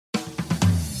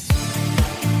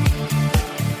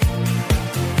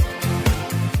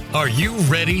Are you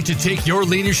ready to take your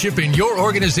leadership in your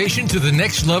organization to the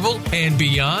next level and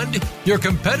beyond? Your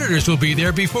competitors will be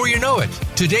there before you know it.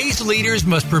 Today's leaders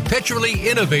must perpetually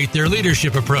innovate their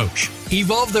leadership approach,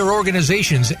 evolve their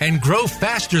organizations, and grow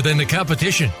faster than the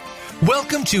competition.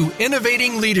 Welcome to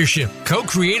Innovating Leadership,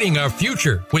 Co-Creating Our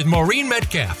Future with Maureen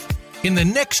Metcalf. In the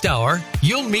next hour,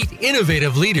 you'll meet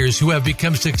innovative leaders who have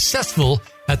become successful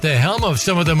at the helm of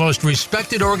some of the most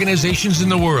respected organizations in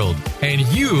the world, and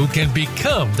you can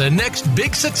become the next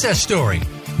big success story.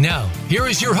 Now, here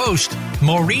is your host,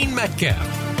 Maureen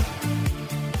Metcalf.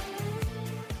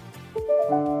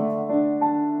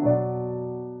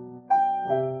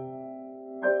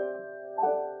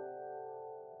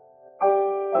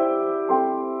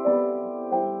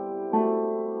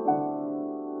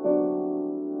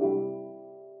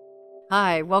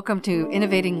 Hi, welcome to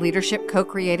Innovating Leadership,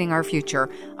 Co-Creating Our Future.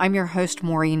 I'm your host,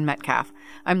 Maureen Metcalf.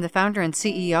 I'm the founder and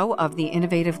CEO of the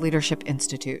Innovative Leadership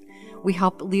Institute. We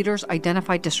help leaders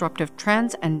identify disruptive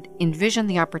trends and envision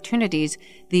the opportunities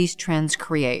these trends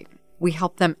create. We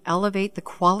help them elevate the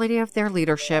quality of their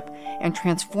leadership and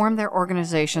transform their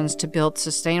organizations to build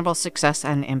sustainable success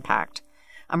and impact.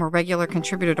 I'm a regular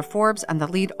contributor to Forbes and the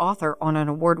lead author on an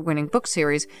award-winning book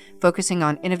series focusing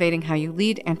on innovating how you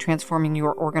lead and transforming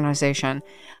your organization.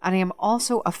 And I am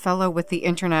also a fellow with the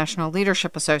International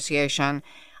Leadership Association.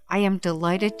 I am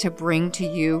delighted to bring to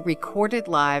you, recorded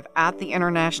live at the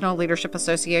International Leadership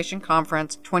Association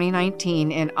Conference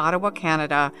 2019 in Ottawa,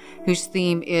 Canada, whose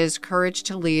theme is Courage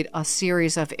to Lead, a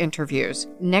series of interviews.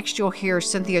 Next, you'll hear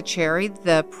Cynthia Cherry,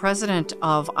 the president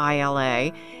of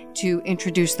ILA, to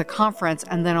introduce the conference,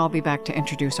 and then I'll be back to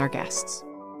introduce our guests.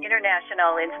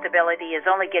 International instability is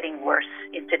only getting worse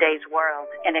in today's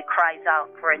world, and it cries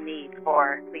out for a need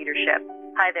for leadership.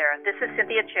 Hi there, this is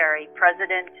Cynthia Cherry,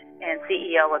 President and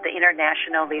CEO of the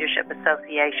International Leadership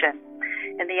Association.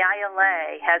 And the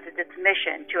ILA has it its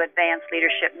mission to advance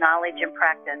leadership knowledge and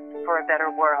practice for a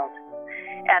better world.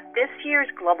 At this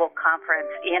year's global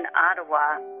conference in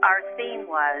Ottawa, our theme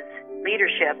was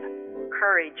Leadership,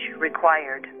 Courage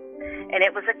Required. And it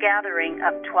was a gathering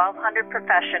of 1,200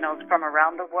 professionals from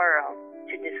around the world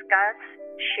to discuss,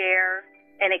 share,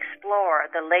 and explore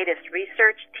the latest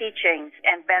research, teachings,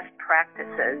 and best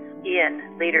practices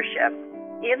in leadership.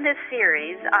 In this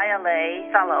series, ILA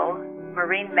fellow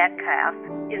Maureen Metcalf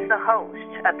is the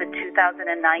host of the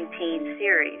 2019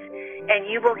 series, and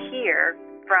you will hear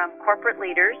from corporate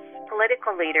leaders,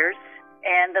 political leaders,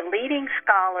 and the leading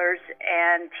scholars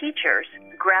and teachers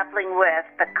grappling with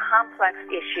the complex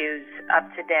issues of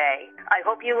today. I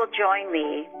hope you will join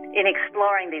me in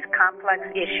exploring these complex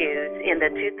issues in the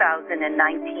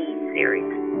 2019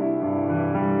 series.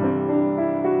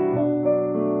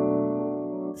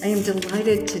 I am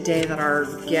delighted today that our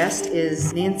guest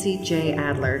is Nancy J.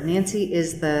 Adler. Nancy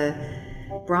is the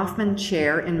Brofman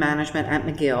Chair in Management at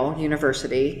McGill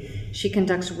University. She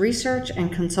conducts research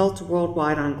and consults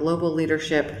worldwide on global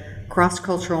leadership,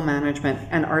 cross-cultural management,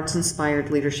 and arts-inspired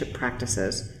leadership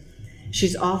practices.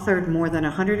 She's authored more than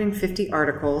 150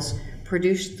 articles,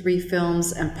 produced 3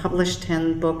 films, and published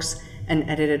 10 books and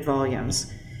edited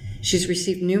volumes. She's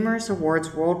received numerous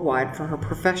awards worldwide for her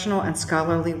professional and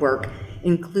scholarly work,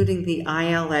 including the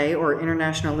ILA, or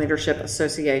International Leadership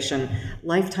Association,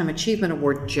 Lifetime Achievement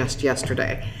Award just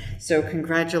yesterday. So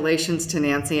congratulations to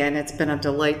Nancy, and it's been a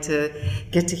delight to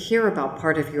get to hear about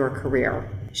part of your career.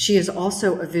 She is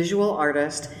also a visual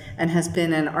artist and has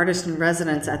been an artist in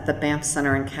residence at the Banff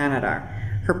Centre in Canada.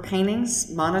 Her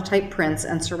paintings, monotype prints,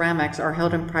 and ceramics are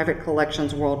held in private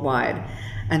collections worldwide.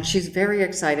 And she's very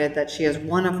excited that she is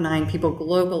one of 9 people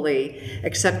globally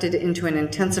accepted into an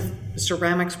intensive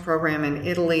ceramics program in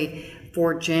Italy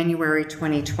for January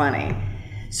 2020.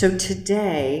 So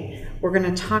today, we're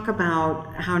going to talk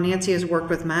about how Nancy has worked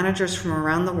with managers from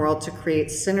around the world to create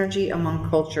synergy among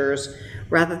cultures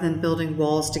rather than building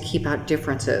walls to keep out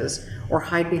differences or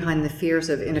hide behind the fears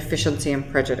of inefficiency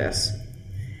and prejudice.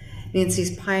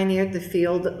 Nancy's pioneered the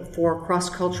field for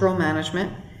cross-cultural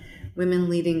management, women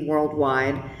leading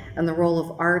worldwide, and the role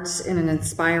of arts in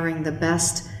inspiring the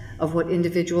best of what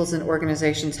individuals and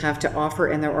organizations have to offer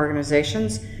in their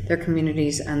organizations, their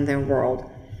communities, and their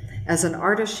world. As an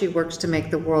artist, she works to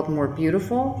make the world more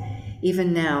beautiful.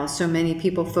 Even now, so many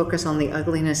people focus on the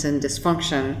ugliness and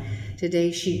dysfunction.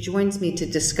 Today, she joins me to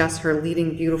discuss her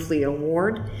Leading Beautifully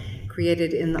Award,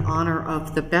 created in the honor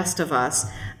of the best of us.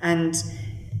 And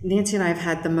Nancy and I have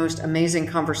had the most amazing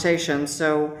conversation,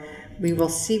 so we will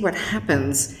see what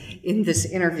happens in this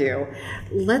interview.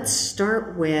 Let's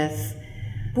start with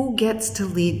who gets to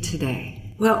lead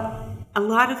today? Well, a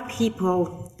lot of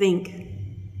people think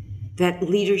that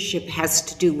leadership has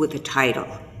to do with a title,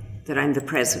 that I'm the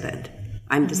president.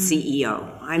 I'm the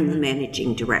CEO. I'm the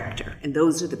managing director. And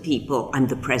those are the people, I'm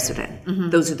the president.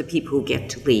 Those are the people who get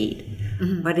to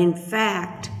lead. But in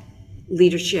fact,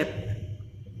 leadership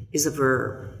is a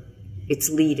verb. It's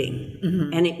leading.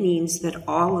 And it means that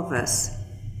all of us,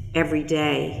 every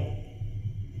day,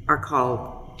 are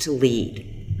called to lead.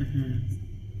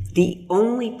 The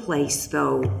only place,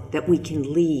 though, that we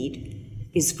can lead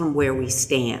is from where we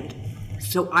stand.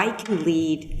 So I can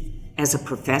lead as a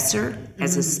professor,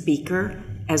 as a speaker,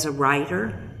 as a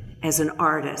writer, as an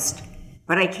artist,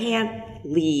 but I can't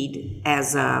lead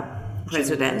as a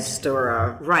president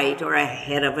or a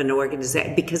head of an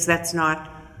organization, because that's not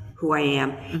who I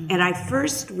am. And I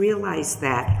first realized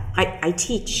that I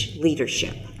teach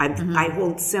leadership. I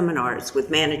hold seminars with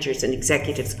managers and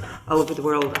executives all over the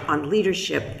world on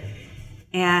leadership.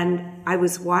 And I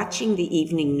was watching the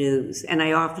evening news, and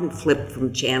I often flip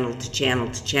from channel to channel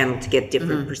to channel to get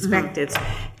different perspectives.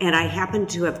 And I happened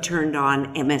to have turned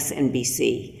on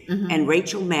MSNBC, and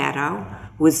Rachel Maddow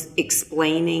was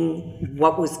explaining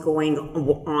what was going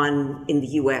on in the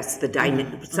U.S.,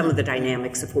 some of the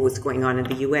dynamics of what was going on in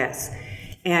the U.S.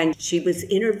 And she was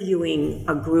interviewing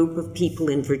a group of people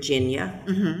in Virginia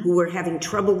who were having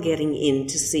trouble getting in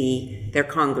to see their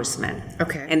congressman.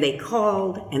 Okay. And they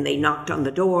called and they knocked on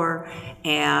the door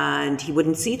and he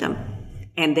wouldn't see them.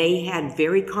 And they had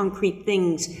very concrete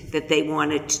things that they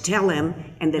wanted to tell him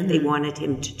and that they wanted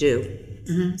him to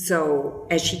do. So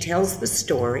as she tells the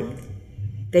story,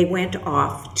 they went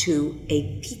off to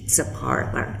a pizza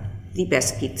parlor, the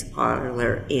best pizza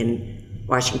parlor in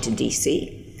Washington,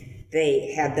 D.C.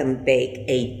 They had them bake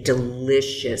a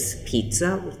delicious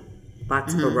pizza,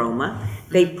 lots of aroma.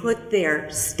 They put their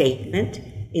statement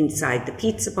inside the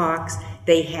pizza box.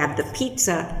 They had the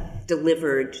pizza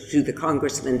delivered to the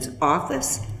congressman's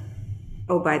office.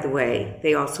 Oh, by the way,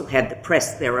 they also had the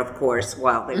press there, of course,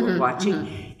 while they were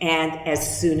watching. And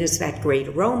as soon as that great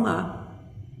aroma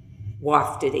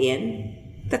wafted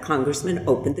in, the congressman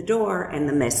opened the door and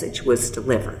the message was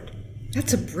delivered.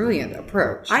 That's a brilliant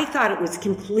approach. I thought it was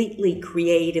completely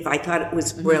creative. I thought it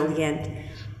was brilliant.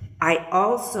 I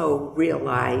also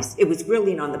realized it was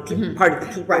brilliant on the part of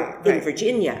the people in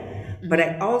Virginia, but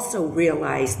I also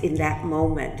realized in that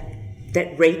moment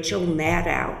that Rachel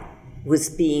Maddow was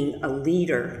being a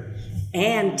leader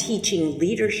and teaching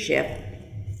leadership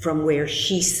from where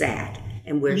she sat.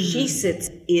 And where she sits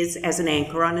is as an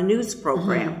anchor on a news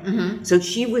program. So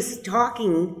she was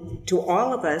talking to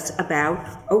all of us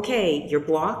about, okay, you're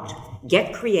blocked,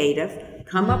 get creative,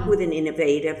 come up with an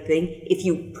innovative thing. If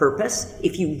you purpose,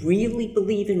 if you really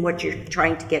believe in what you're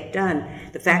trying to get done,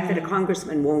 the fact that a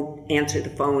congressman won't answer the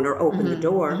phone or open the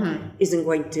door isn't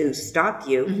going to stop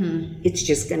you. It's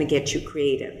just going to get you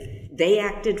creative. They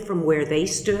acted from where they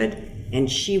stood. And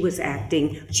she was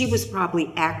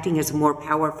probably acting as a more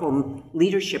powerful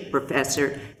leadership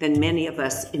professor than many of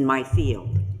us in my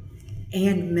field.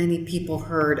 And many people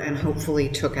heard and hopefully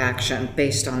took action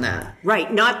based on that. Right.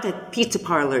 Not that pizza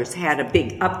parlors had a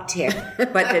big uptick,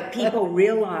 but that people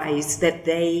realized that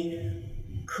they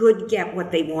could get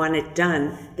what they wanted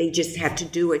done. They just had to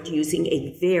do it using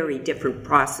a very different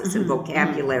process and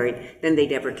vocabulary than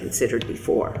they'd ever considered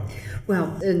before. Well,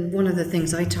 and one of the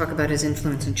things I talk about is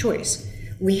influence and choice.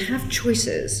 We have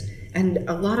choices, and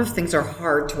a lot of things are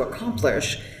hard to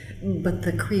accomplish, but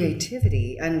the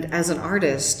creativity, and as an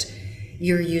artist,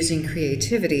 you're using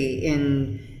creativity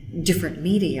in different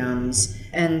mediums.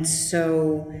 And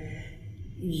so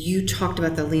you talked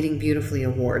about the Leading Beautifully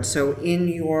Award. So in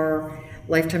your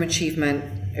Lifetime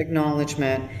Achievement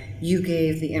Acknowledgement, you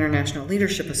gave the International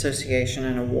Leadership Association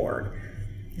an award.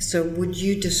 So would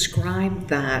you describe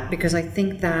that? Because I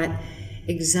think that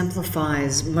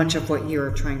exemplifies much of what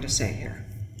you're trying to say here.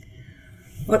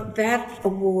 Well, that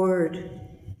award,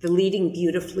 the Leading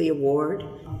Beautifully Award,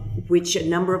 which a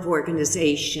number of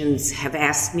organizations have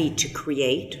asked me to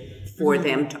create for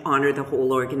them to honor the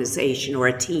whole organization or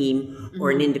a team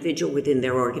or an individual within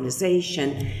their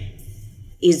organization,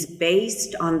 is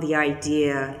based on the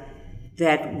idea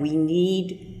that we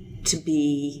need to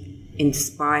be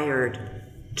inspired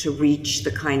to reach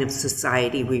the kind of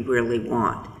society we really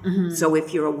want. So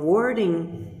if you're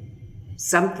awarding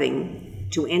something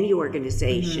to any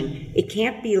organization, it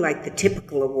can't be like the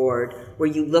typical award where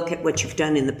you look at what you've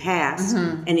done in the past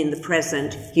and in the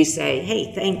present you say,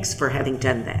 hey, thanks for having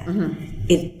done that.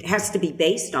 It has to be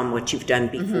based on what you've done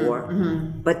before,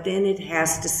 but then it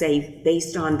has to say,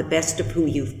 based on the best of who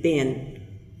you've been,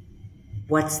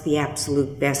 what's the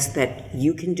absolute best that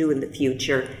you can do in the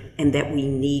future and that we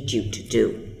need you to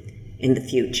do in the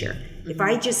future. If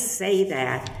I just say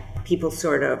that, people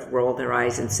sort of roll their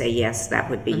eyes and say, yes, that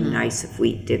would be nice if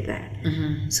we did that.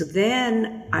 So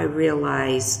then I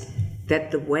realized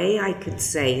that the way I could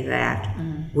say that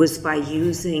was by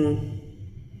using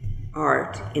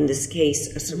art, in this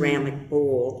case a ceramic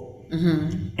bowl,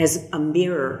 as a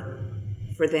mirror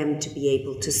for them to be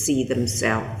able to see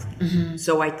themselves.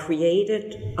 So I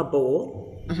created a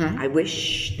bowl. I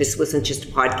wish this wasn't just a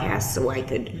podcast so I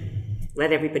could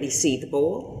let everybody see the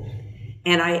bowl.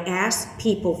 And I asked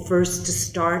people first to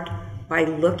start by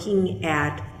looking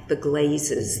at the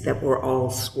glazes that were all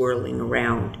swirling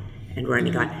around and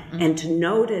running on, and to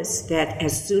notice that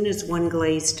as soon as one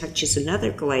glaze touches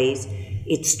another glaze,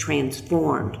 it's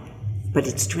transformed. But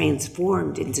it's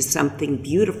transformed into something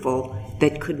beautiful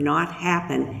that could not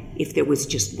happen if there was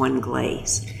just one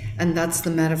glaze. And that's the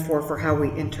metaphor for how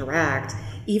we interact,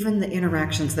 even the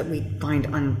interactions that we find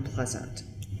unpleasant.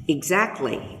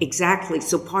 Exactly.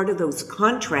 So part of those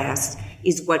contrasts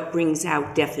is what brings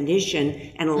out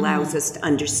definition and allows us to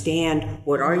understand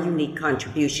what our unique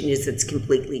contribution is that's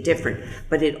completely different.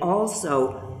 But it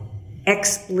also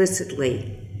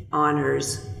explicitly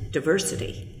honors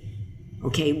diversity.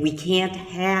 Okay, we can't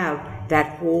have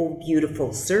that whole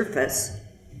beautiful surface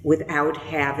without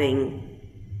having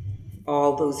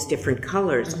all those different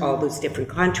colors, all those different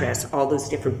contrasts, all those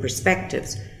different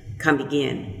perspectives coming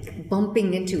in.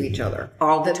 Bumping into each other.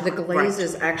 All the time. The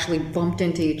glazes actually bumped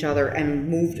into each other and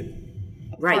moved apart.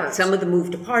 Right, some of them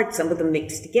moved apart, some of them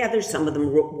mixed together, some of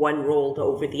them one rolled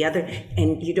over the other.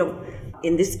 And you don't,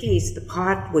 in this case, the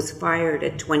pot was fired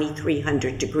at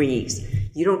 2,300 degrees.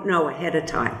 You don't know ahead of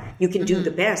time. You can do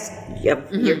the best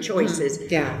of your choices,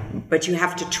 but you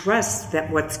have to trust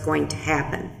that what's going to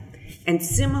happen. And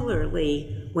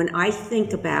similarly, when I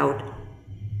think about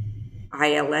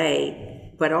ILA,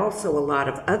 but also a lot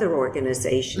of other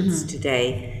organizations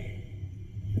today,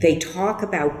 they talk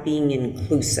about being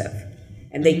inclusive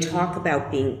and they talk about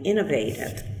being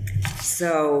innovative.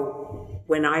 So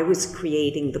when I was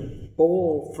creating the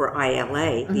bowl for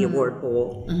ILA, the award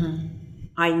bowl,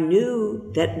 I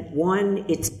knew that one,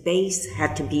 its base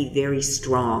had to be very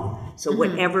strong. So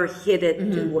whatever hit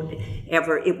it,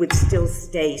 whatever, it would still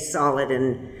stay solid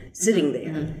and sitting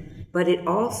there. But it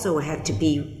also had to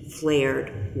be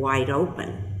flared wide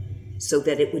open so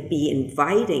that it would be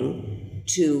inviting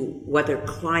to whether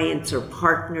clients or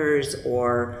partners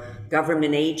or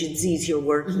government agencies you're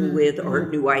working with or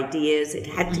new ideas. It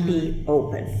had to be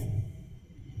open.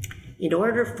 In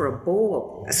order for a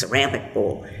bowl, a ceramic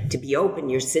bowl, to be open,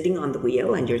 you're sitting on the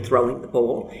wheel and you're throwing the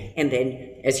bowl, and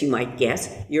then, as you might guess,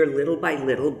 you're little by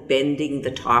little bending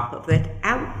the top of it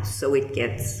out so it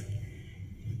gets.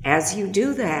 As you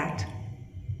do that,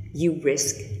 you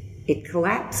risk it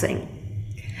collapsing.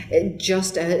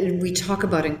 Just as we talk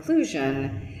about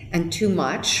inclusion, and too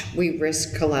much, we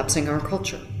risk collapsing our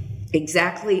culture.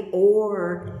 Exactly,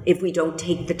 or if we don't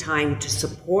take the time to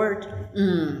support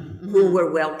who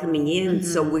we're welcoming in,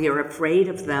 so we are afraid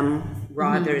of them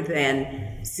rather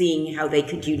than seeing how they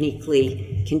could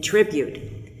uniquely contribute.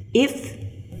 If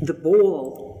the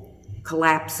bowl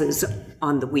collapses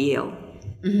on the wheel,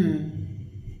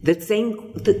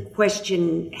 the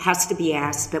question has to be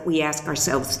asked that we ask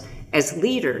ourselves as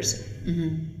leaders,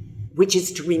 which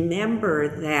is to remember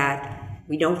that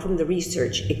we know from the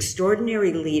research,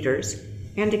 extraordinary leaders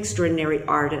and extraordinary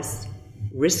artists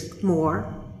risk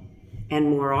more and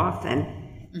more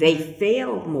often. They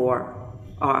fail more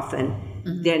often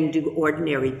than do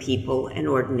ordinary people and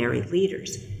ordinary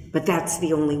leaders. But that's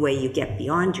the only way you get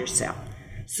beyond yourself.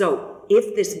 So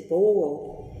if this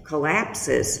bowl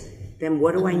collapses, then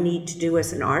what do I need to do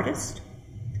as an artist?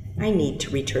 I need to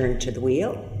return to the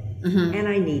wheel, and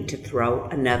I need to throw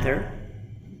another,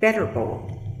 better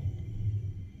bowl.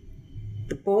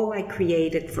 The bowl I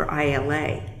created for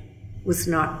ILA was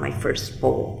not my first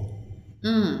bowl.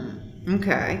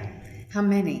 Okay. How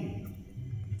many?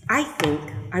 I think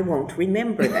I won't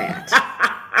remember that.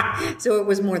 So it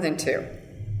was more than two.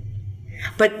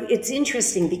 But it's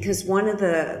interesting because one of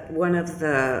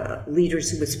the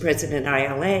leaders who was president at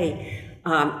ILA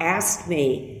asked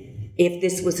me if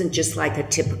this wasn't just like a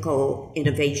typical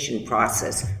innovation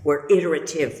process where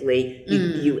iteratively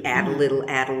you add a little,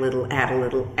 add a little, add a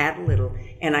little, add a little.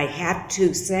 And I had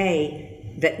to say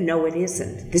that no, it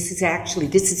isn't. This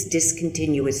is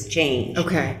discontinuous change.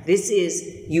 Okay. This is,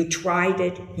 you tried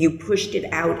it, you pushed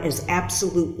it out as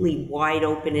absolutely wide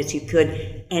open as you could,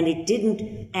 and it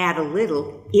didn't add a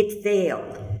little, it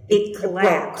failed. It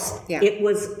collapsed. It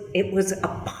was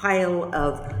a pile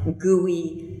of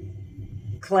gooey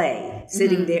clay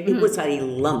sitting there. It was a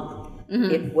lump.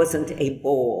 It wasn't a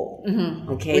bowl.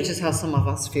 Okay, Which is how some of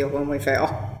us feel when we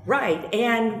fail. Right.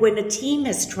 And when a team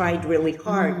has tried really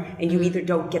hard and you either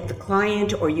don't get the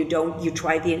client or you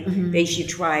try the innovation, you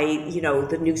try,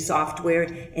 the new software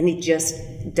and it just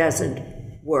doesn't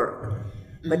work.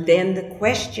 But then the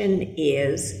question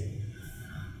is,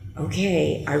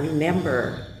 okay, I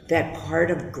remember that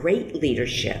part of great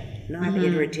leadership, not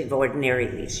iterative,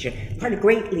 ordinary leadership, part of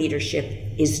great leadership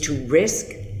is to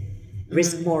risk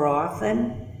more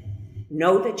often,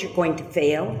 know that you're going to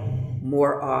fail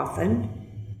more often,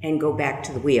 and go back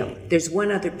to the wheel. There's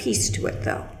one other piece to it,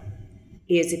 though,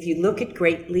 is if you look at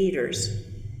great leaders,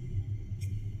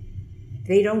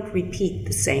 they don't repeat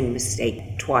the same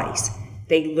mistake twice.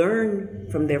 They learn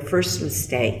from their first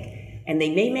mistake, and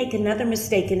they may make another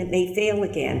mistake and it may fail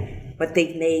again, but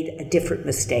they've made a different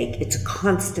mistake. It's a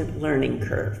constant learning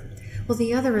curve. Well,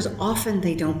 the other is often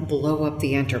they don't blow up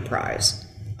the enterprise.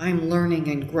 I'm learning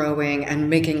and growing and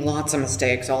making lots of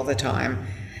mistakes all the time.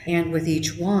 And with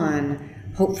each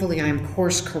one, hopefully I'm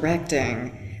course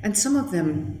correcting. And some of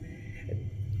them,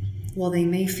 while they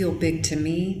may feel big to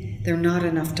me, they're not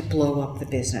enough to blow up the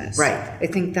business. Right. I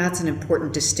think that's an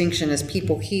important distinction. As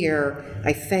people hear,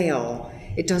 I fail,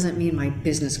 it doesn't mean my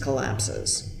business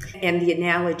collapses. And the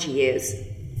analogy is,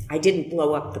 I didn't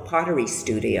blow up the pottery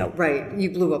studio. Right. You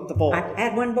blew up the bowl. I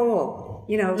had one bowl,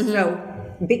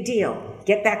 so big deal.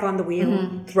 Get back on the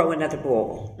wheel, throw another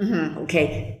bowl.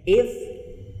 Okay. If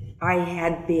I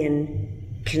had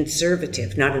been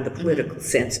conservative, not in the political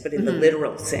sense, but in the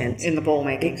literal sense. In the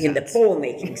bowl-making sense. In the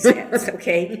bowl-making sense,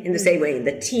 okay? In the same way, in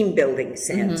the team-building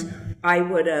sense, I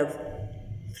would have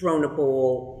thrown a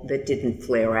bowl that didn't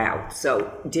flare out,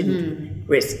 so didn't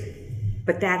risk.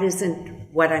 But that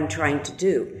isn't what I'm trying to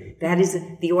do. That is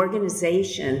the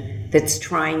organization that's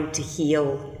trying to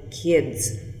heal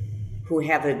kids who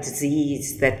have a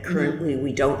disease that currently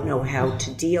we don't know how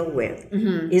to deal with,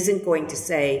 isn't going to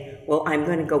say, well, I'm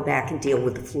going to go back and deal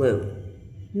with the flu.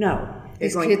 No.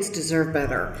 These kids deserve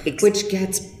better, which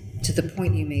gets to the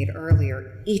point you made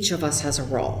earlier. Each of us has a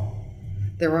role.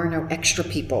 There are no extra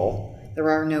people. There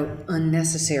are no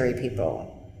unnecessary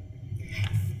people.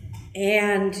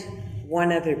 And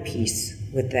one other piece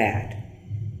with that.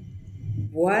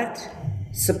 What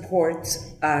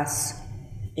supports us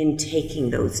in taking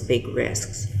those big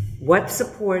risks? What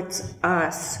supports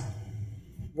us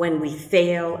when we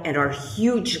fail and are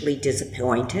hugely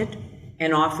disappointed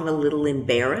and often a little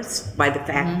embarrassed by the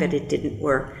fact that it didn't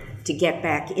work, to get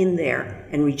back in there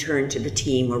and return to the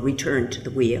team or return to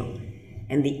the wheel?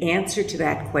 And the answer to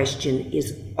that question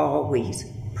is always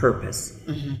purpose.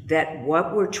 That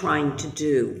what we're trying to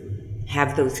do,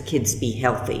 have those kids be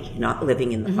healthy, not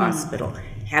living in the hospital,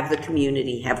 have the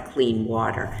community have clean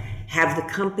water, have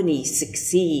the company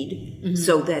succeed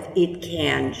so that it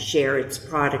can share its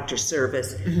product or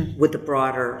service with the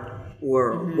broader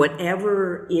world.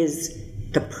 Whatever is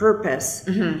the purpose,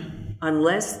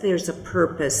 unless there's a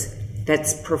purpose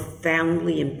that's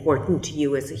profoundly important to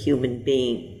you as a human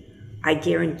being, I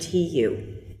guarantee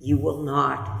you will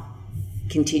not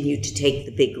continue to take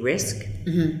the big risk.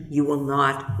 You will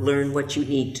not learn what you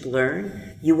need to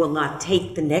learn. You will not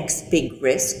take the next big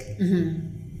risk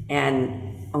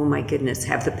and, oh my goodness,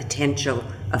 have the potential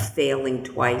of failing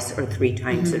twice or three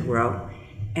times in a row.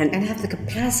 And have the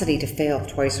capacity to fail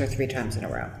twice or three times in a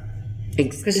row.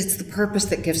 Because it's the purpose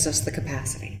that gives us the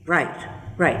capacity. Right.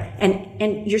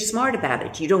 And you're smart about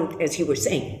it. You don't, as you were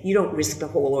saying, you don't risk the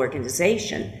whole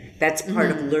organization. That's part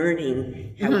of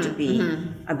learning how to be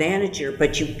a manager.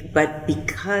 But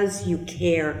because you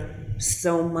care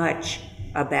so much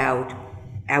about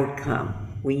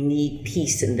outcome, we need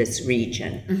peace in this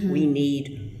region. We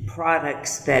need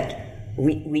products that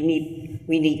we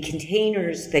need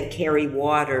containers that carry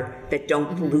water that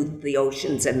don't pollute the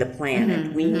oceans and the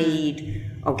planet. We need,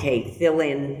 fill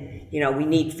in, we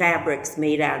need fabrics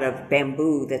made out of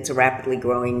bamboo that's a rapidly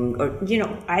growing, or,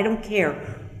 I don't care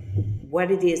what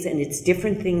it is, and it's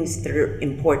different things that are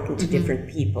important to different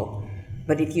people.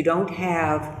 But if you don't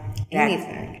have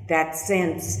that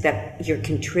sense that you're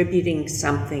contributing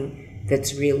something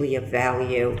that's really of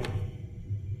value,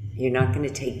 you're not going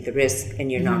to take the risk, and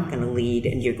you're not going to lead,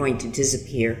 and you're going to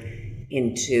disappear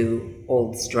into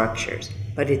old structures.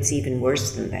 But it's even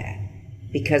worse than that,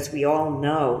 because we all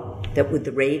know that with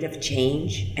the rate of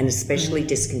change, and especially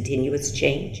discontinuous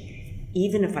change,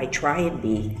 even if I try and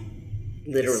be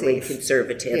literally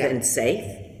conservative and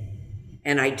safe,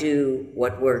 and I do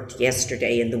what worked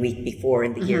yesterday and the week before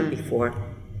and the year before,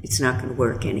 it's not going to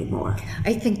work anymore.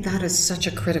 I think that is such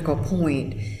a critical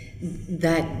point,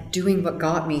 that doing what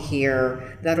got me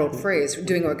here, that old phrase,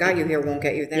 doing what got you here won't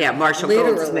get you there. Yeah, Marshall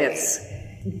Goldsmith's.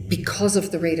 because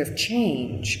of the rate of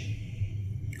change,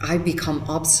 I become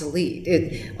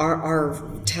obsolete. Our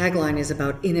tagline is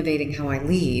about innovating how I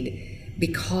lead,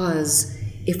 because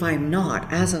if I'm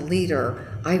not, as a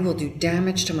leader, I will do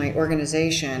damage to my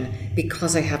organization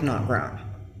because I have not grown.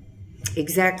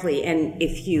 Exactly. And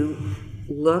if you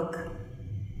look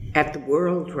at the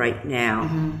world right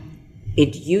now,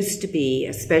 it used to be,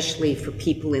 especially for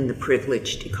people in the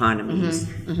privileged economies,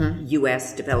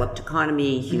 U.S. developed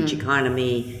economy, huge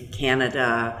economy,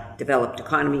 Canada developed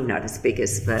economy, not as big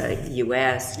as the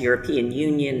U.S., European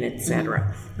Union,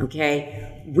 etc.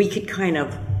 Okay? We could kind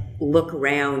of look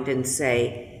around and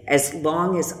say, as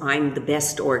long as I'm the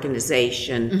best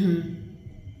organization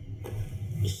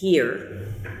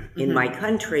here in my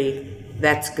country,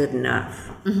 that's good enough.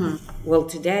 Well,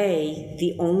 today,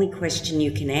 the only question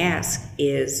you can ask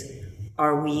is,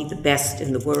 are we the best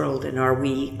in the world, and are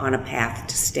we on a path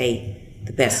to stay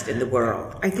the best in the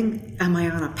world? I think, am I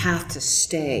on a path to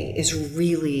stay is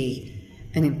really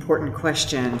an important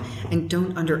question, and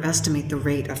don't underestimate the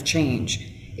rate of change.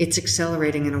 It's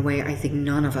accelerating in a way I think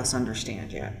none of us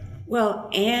understand yet. Well,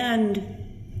 and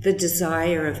the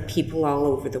desire of people all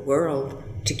over the world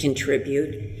to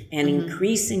contribute, and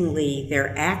increasingly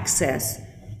their access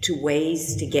to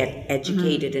ways to get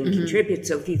educated and contribute.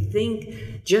 So if you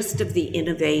think just of the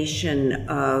innovation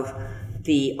of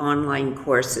the online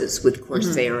courses with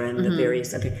Coursera and the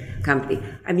various other companies,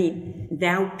 I mean,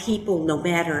 now people, no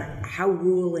matter how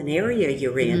rural an area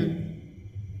you're in,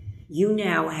 you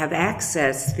now have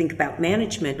access, think about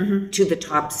management, to the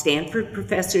top Stanford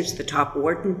professors, the top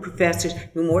Wharton professors.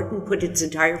 Wharton put its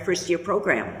entire first-year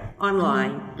program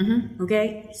online.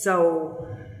 Okay? So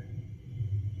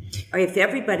if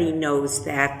everybody knows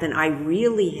that, then I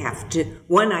really have to,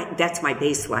 that's my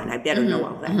baseline. I better know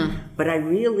all that. But I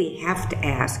really have to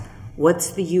ask,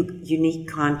 what's the unique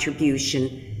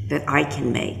contribution that I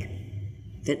can make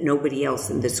that nobody else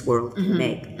in this world can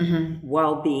make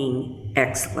while being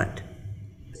excellent?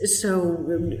 So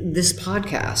this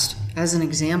podcast, as an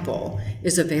example,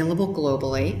 is available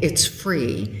globally. It's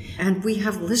free. And we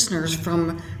have listeners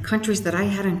from countries that I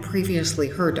hadn't previously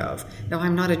heard of. Now,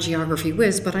 I'm not a geography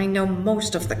whiz, but I know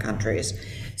most of the countries.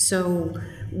 So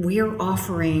we're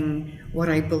offering what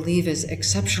I believe is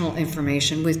exceptional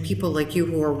information with people like you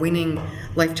who are winning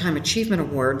Lifetime Achievement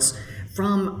Awards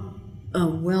from a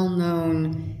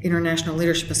well-known International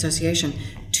Leadership Association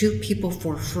to people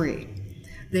for free.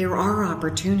 There are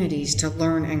opportunities to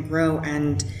learn and grow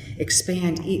and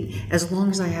expand as long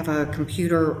as I have a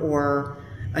computer or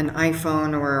an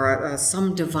iPhone or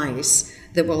some device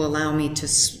that will allow me to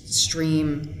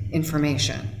stream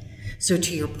information. So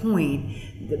to your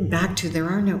point, back to there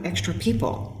are no extra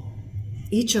people.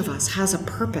 Each of us has a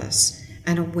purpose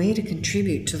and a way to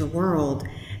contribute to the world.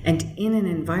 And in an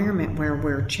environment where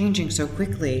we're changing so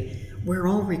quickly, we're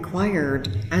all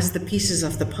required as the pieces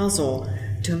of the puzzle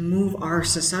to move our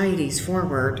societies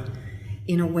forward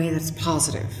in a way that's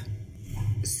positive.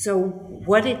 So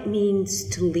what it means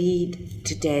to lead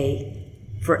today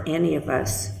for any of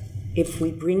us, if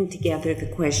we bring together the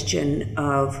question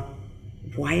of,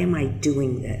 why am I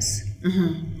doing this?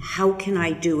 How can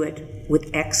I do it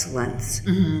with excellence?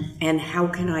 And how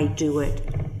can I do it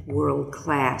world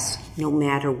class, no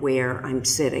matter where I'm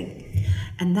sitting?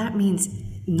 And that means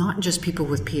not just people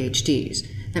with PhDs.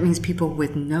 That means people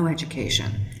with no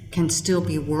education can still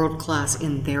be world class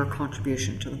in their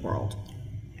contribution to the world.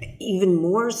 Even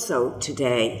more so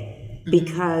today,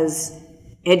 because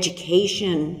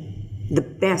education, the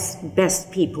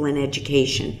best people in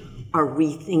education are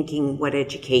rethinking what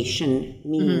education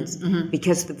means,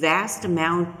 because the vast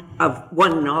amount of,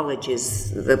 one, knowledge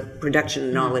is, the production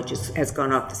of knowledge has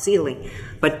gone off the ceiling,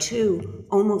 but two,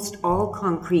 almost all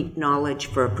concrete knowledge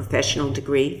for a professional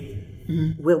degree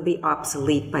will be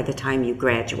obsolete by the time you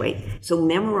graduate. So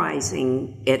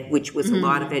memorizing it, which was a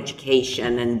lot of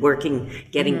education and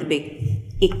getting the big,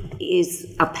 it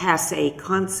is a passé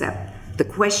concept. The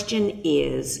question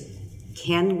is,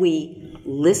 can we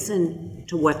listen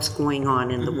to what's going on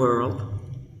in the world?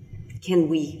 Can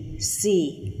we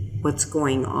see what's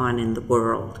going on in the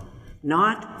world?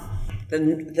 Not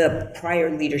the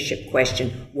prior leadership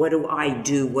question, what do I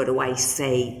do, what do I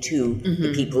say to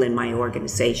the people in my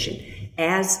organization?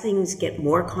 As things get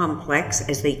more complex,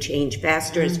 as they change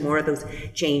faster, as more of those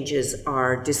changes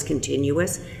are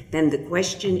discontinuous, then the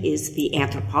question is the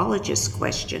anthropologist's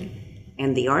question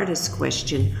and the artist's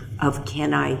question of,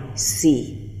 can I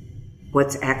see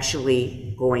what's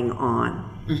actually going on?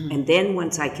 And then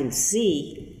once I can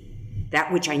see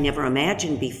that which I never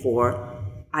imagined before,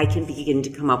 I can begin to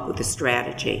come up with a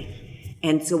strategy.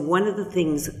 And so one of the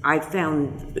things I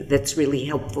found that's really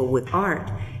helpful with art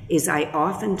is I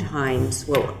oftentimes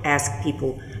will ask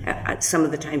people, some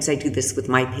of the times I do this with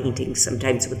my paintings,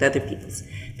 sometimes with other people's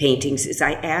paintings, is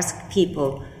I ask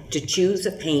people to choose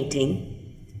a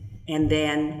painting and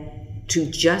then to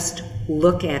just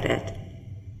look at it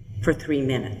for 3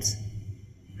 minutes.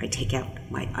 I take out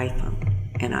my iPhone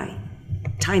and I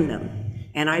time them.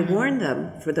 And I warn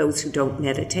them, for those who don't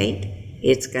meditate,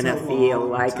 it's going to feel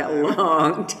like a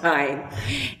long time.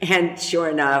 And sure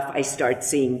enough, I start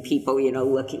seeing people,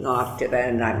 looking off to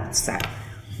them, and I'm sad.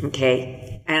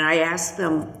 Okay? And I asked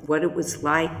them what it was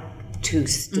like to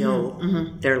still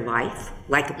their life,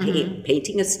 like a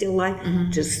painting a still life,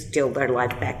 to still their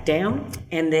life back down.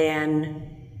 And then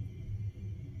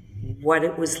what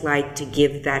it was like to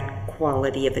give that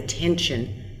quality of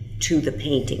attention to the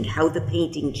painting, how the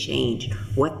painting changed,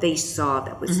 what they saw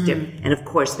that was different. And of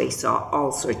course, they saw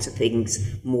all sorts of things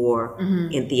more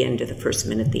at the end of the first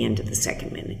minute, the end of the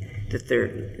second minute, the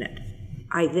third minute.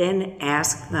 I then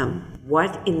ask them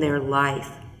what in their life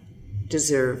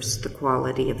deserves the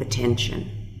quality of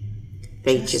attention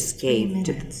they just gave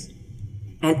to them.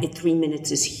 And 3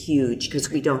 minutes is huge because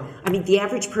the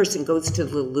average person goes to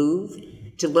the Louvre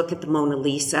to look at the Mona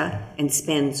Lisa and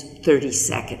spends 30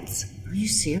 seconds. Are you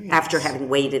serious? After having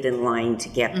waited in line to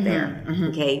get there.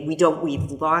 Okay?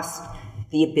 We've lost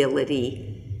the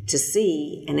ability to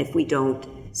see, and if we don't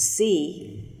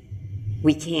see,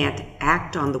 we can't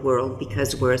act on the world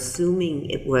because we're assuming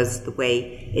it was the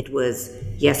way it was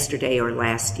yesterday or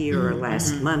last year or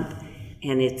last month,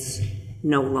 and it's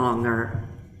no longer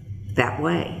that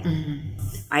way.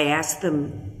 I ask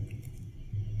them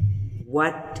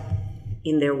what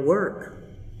in their work,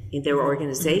 in their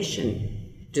organization,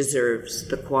 deserves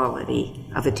the quality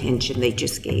of attention they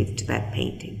just gave to that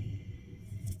painting.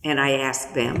 And I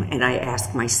ask them, and I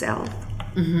ask myself,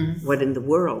 what in the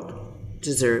world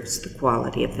deserves the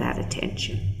quality of that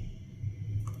attention?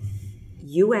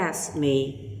 You asked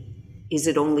me, is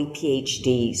it only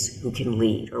PhDs who can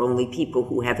lead, or only people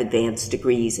who have advanced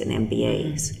degrees and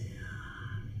MBAs?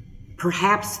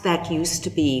 Perhaps that used to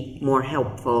be more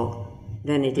helpful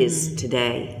than it is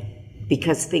today,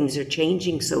 because things are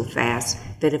changing so fast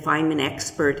that if I'm an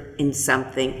expert in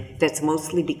something that's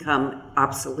mostly become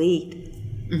obsolete,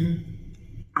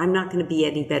 I'm not going to be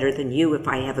any better than you if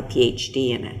I have a PhD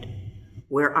in it.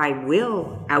 Where I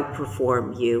will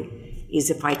outperform you is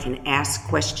if I can ask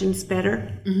questions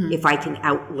better, if I can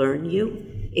outlearn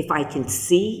you, if I can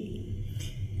see.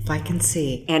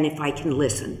 And if I can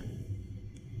listen.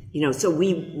 So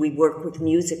we work with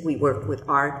music, we work with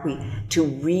art, to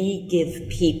re-give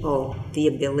people the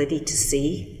ability to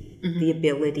see, the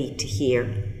ability to hear,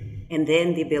 and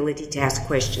then the ability to ask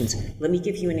questions. Let me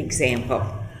give you an example.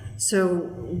 So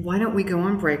why don't we go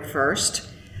on break first?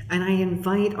 And I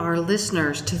invite our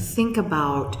listeners to think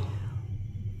about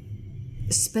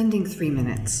spending 3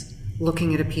 minutes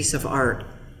looking at a piece of art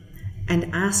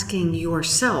and asking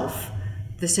yourself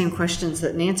the same questions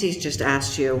that Nancy's just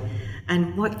asked you.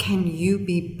 And what can you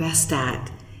be best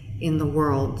at in the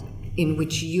world in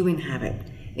which you inhabit,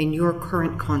 in your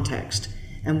current context?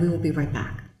 And we will be right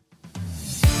back.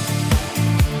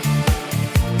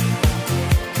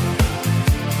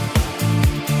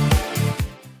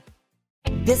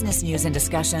 Business news and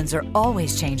discussions are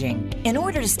always changing. In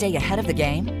order to stay ahead of the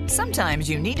game, sometimes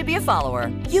you need to be a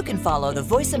follower. You can follow the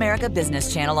Voice America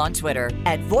Business channel on Twitter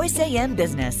at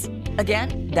VoiceAMBusiness.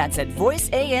 Again, that's at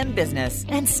VoiceAMBusiness,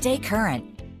 and stay current.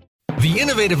 The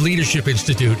Innovative Leadership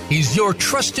Institute is your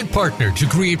trusted partner to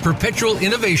create perpetual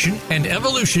innovation and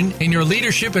evolution in your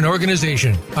leadership and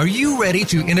organization. Are you ready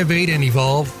to innovate and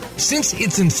evolve? Since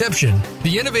its inception,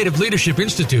 the Innovative Leadership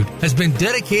Institute has been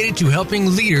dedicated to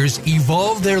helping leaders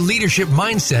evolve their leadership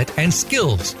mindset and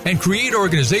skills and create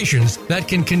organizations that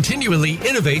can continually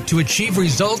innovate to achieve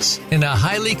results in a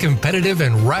highly competitive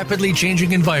and rapidly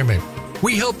changing environment.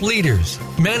 We help leaders,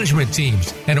 management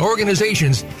teams, and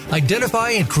organizations identify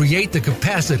and create the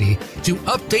capacity to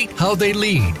update how they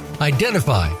lead,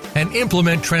 identify, and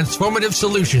implement transformative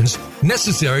solutions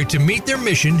necessary to meet their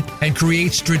mission and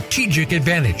create strategic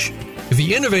advantage.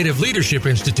 The Innovative Leadership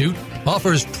Institute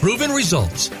offers proven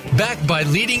results backed by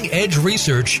leading-edge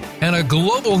research and a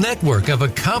global network of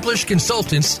accomplished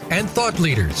consultants and thought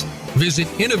leaders. Visit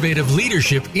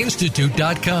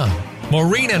innovativeleadershipinstitute.com.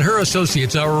 Maureen and her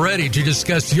associates are ready to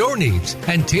discuss your needs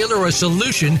and tailor a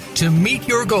solution to meet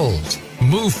your goals.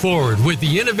 Move forward with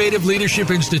the Innovative Leadership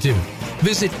Institute.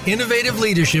 Visit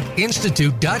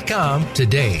innovativeleadershipinstitute.com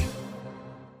today.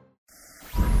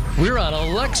 We're on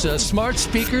Alexa smart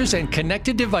speakers and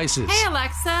connected devices. Hey,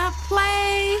 Alexa,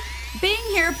 play Being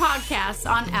Here podcast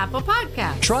on Apple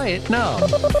Podcasts. Try it now.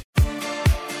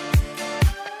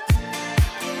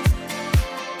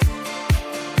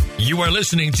 You are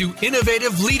listening to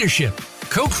Innovative Leadership,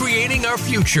 co-creating our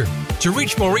future. To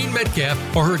reach Maureen Metcalf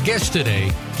or her guest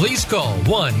today, please call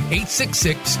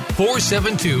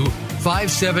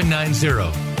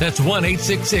 1-866-472-5790. That's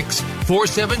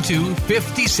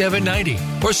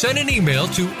 1-866-472-5790. Or send an email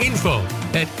to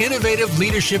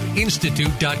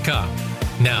info@innovativeleadershipinstitute.com.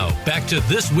 Now, back to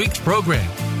this week's program.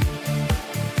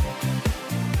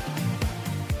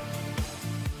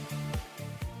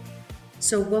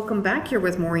 So welcome back. Here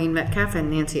with Maureen Metcalf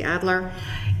and Nancy Adler.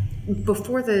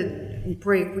 Before the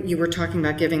break, you were talking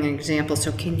about giving an example.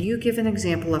 So can you give an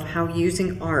example of how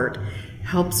using art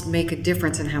helps make a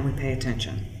difference in how we pay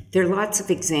attention? There are lots of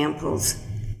examples,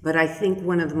 but I think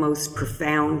one of the most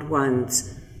profound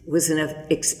ones was an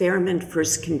experiment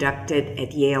first conducted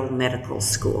at Yale Medical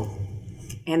School.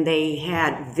 And they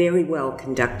had very well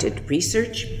conducted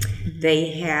research.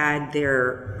 They had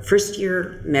their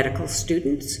first-year medical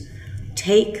students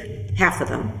half of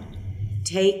them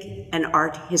take an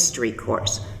art history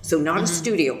course. So not a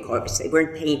studio course. They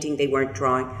weren't painting, they weren't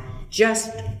drawing, just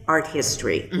art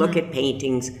history. Look at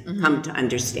paintings, come to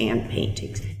understand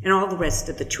paintings. And all the rest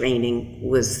of the training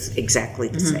was exactly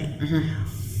the same.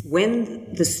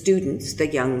 When the students, the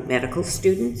young medical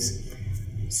students,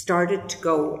 started to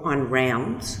go on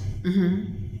rounds,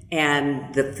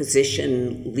 and the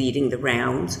physician leading the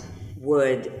rounds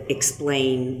would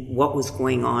explain what was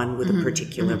going on with a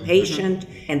particular patient,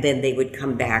 and then they would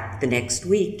come back the next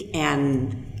week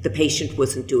and the patient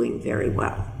wasn't doing very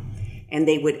well. And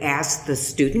they would ask the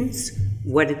students,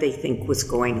 what did they think was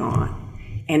going on?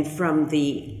 And from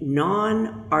the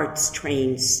non-arts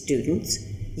trained students,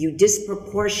 you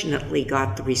disproportionately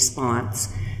got the response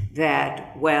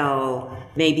that, well,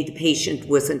 maybe the patient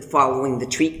wasn't following the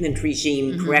treatment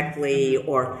regime correctly,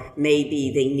 or maybe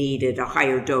they needed a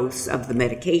higher dose of the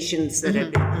medications that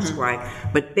had been prescribed.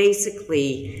 But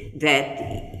basically that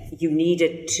you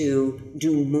needed to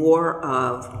do more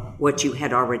of what you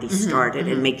had already started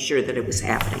and make sure that it was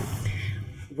happening.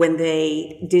 When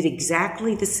they did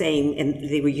exactly the same, and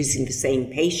they were using the same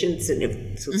patients and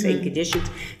the same conditions,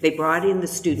 they brought in the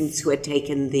students who had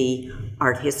taken the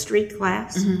art history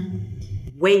class.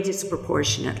 Way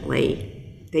disproportionately,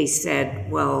 they said,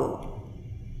 well,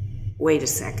 wait a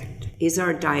second, is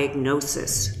our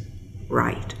diagnosis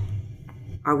right?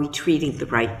 Are we treating the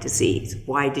right disease?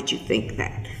 Why did you think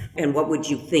that? And what would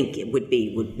you think it would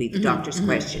be the doctor's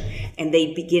question. And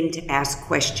they begin to ask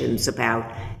questions about,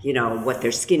 what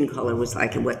their skin color was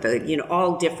like and what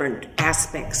all different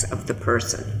aspects of the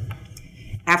person.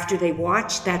 After they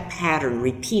watched that pattern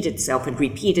repeat itself, and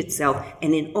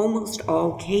in almost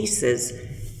all cases,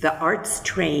 the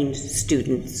arts-trained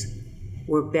students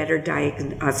were better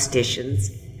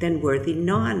diagnosticians than were the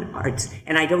non-arts.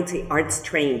 And I don't say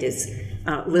arts-trained as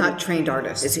not trained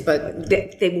artists, but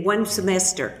they one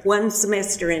semester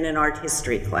in an art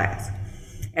history class.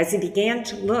 As they began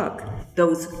to look,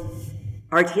 those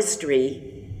art history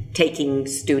taking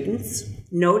students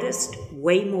noticed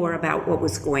way more about what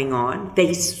was going on.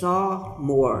 They saw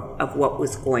more of what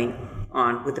was going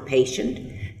on with the patient.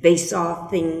 They saw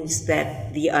things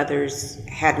that the others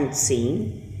hadn't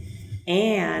seen,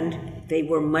 and they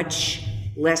were much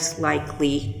less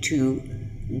likely to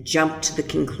jump to the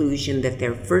conclusion that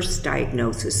their first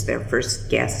diagnosis, their first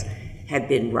guess, had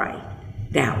been right.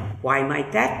 Now, why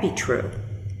might that be true?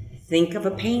 Think of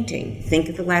a painting. Think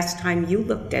of the last time you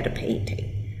looked at a painting.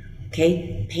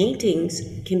 Okay, paintings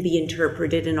can be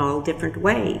interpreted in all different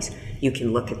ways. You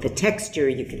can look at the texture,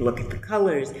 you can look at the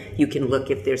colors, you can look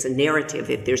if there's a narrative,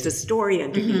 if there's a story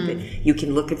underneath it, you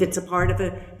can look if it's a part of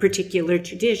a particular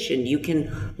tradition, you can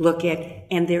look at,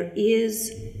 and there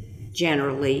is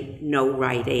generally no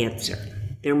right answer.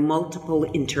 There are multiple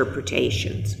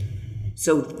interpretations.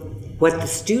 So what the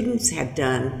students had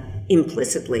done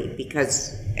implicitly,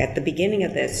 because at the beginning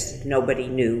of this, nobody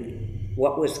knew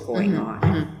what was going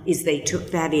on, is they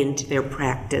took that into their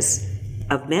practice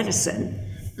of medicine.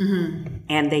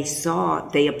 And they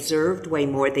observed way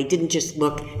more. They didn't just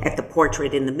look at the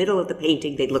portrait in the middle of the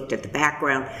painting. They looked at the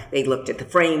background. They looked at the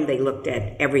frame. They looked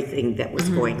at everything that was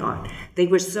going on. They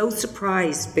were so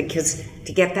surprised because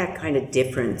to get that kind of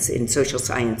difference in social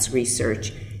science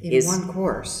research in one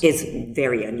course is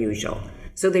very unusual.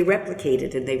 So they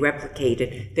replicated and they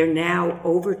replicated. There are now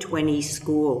over 20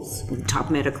 schools, top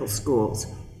medical schools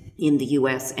in the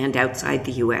U.S. and outside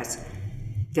the U.S.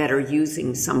 that are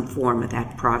using some form of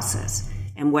that process.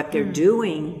 And what they're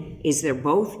doing is they're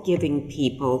both giving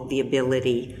people the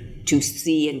ability to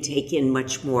see and take in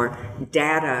much more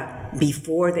data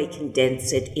before they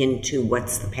condense it into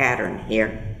what's the pattern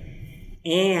here.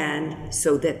 And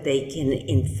so that they can,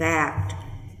 in fact,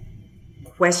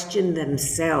 question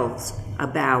themselves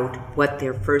about what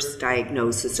their first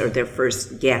diagnosis or their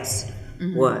first guess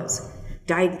was.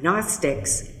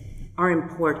 Diagnostics are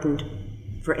important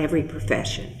for every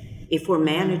profession. If we're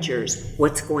managers,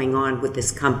 what's going on with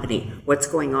this company? What's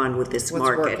going on with this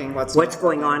market? What's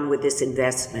going on with this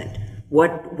investment?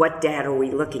 What data are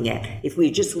we looking at? If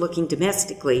we're just looking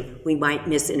domestically, we might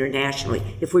miss internationally.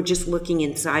 If we're just looking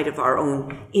inside of our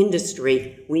own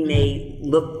industry, we may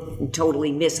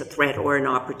totally miss a threat or an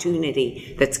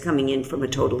opportunity that's coming in from a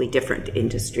totally different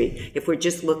industry. If we're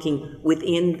just looking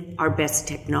within our best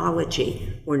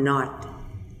technology, we're not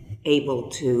able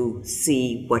to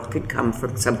see what could come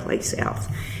from someplace else.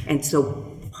 And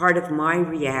so part of my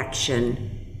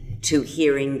reaction to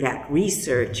hearing that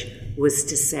research was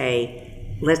to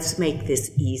say, let's make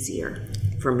this easier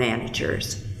for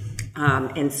managers.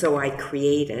 And so I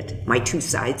created my two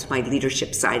sides, my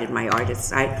leadership side and my artist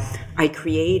side. I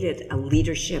created a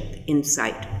leadership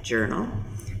insight journal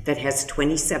that has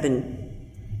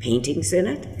 27 paintings in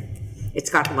it. It's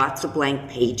got lots of blank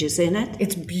pages in it.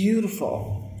 It's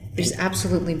beautiful. It's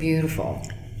absolutely beautiful.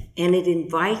 And it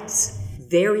invites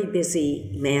very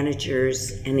busy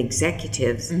managers and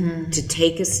executives to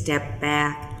take a step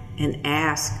back and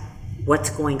ask,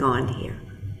 what's going on here?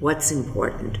 What's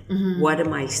important? What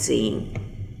am I seeing?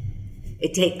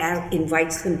 It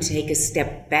invites them to take a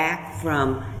step back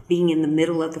from being in the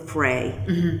middle of the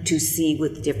fray to see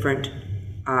with different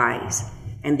eyes.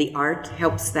 And the art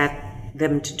helps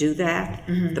them to do that.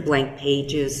 The blank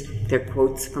pages, their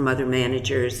quotes from other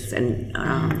managers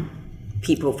and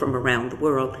people from around the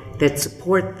world that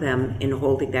support them in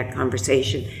holding that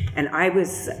conversation. And I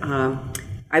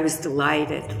was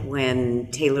delighted when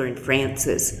Taylor and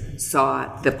Francis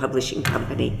saw the publishing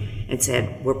company and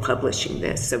said, we're publishing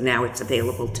this. So now it's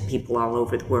available to people all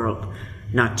over the world,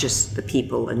 not just the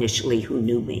people initially who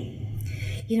knew me.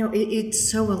 You know,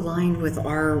 it's so aligned with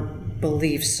our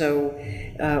beliefs. So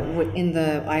in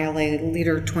the ILA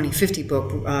Leader 2050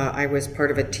 book, I was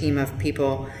part of a team of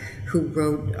people who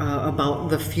wrote about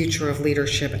the future of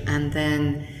leadership and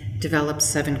then developed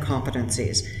 7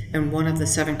 competencies. And one of the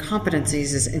 7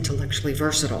 competencies is intellectually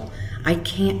versatile. I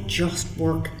can't just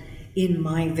work in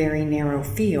my very narrow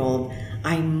field.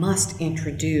 I must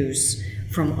introduce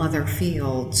from other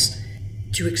fields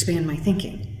to expand my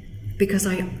thinking, because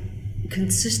I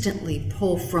consistently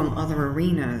pull from other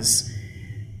arenas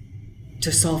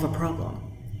to solve a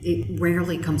problem. It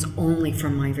rarely comes only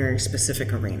from my very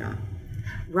specific arena.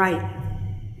 Right.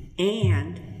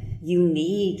 And you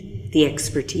need the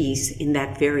expertise in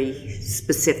that very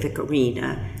specific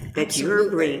arena that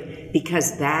you're bringing,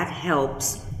 because that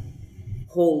helps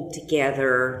hold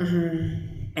together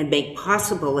and make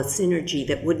possible a synergy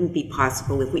that wouldn't be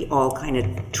possible if we all kind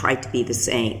of tried to be the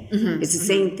same. It's the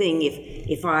same thing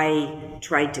if I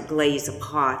tried to glaze a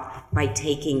pot by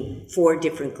taking 4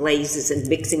 different glazes and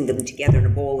mixing them together in a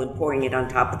bowl and pouring it on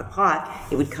top of the pot.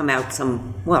 It would come out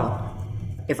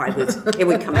it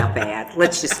would come out bad.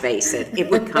 Let's just face it. It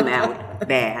would come out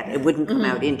bad. It wouldn't come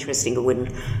out interesting. It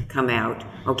wouldn't come out.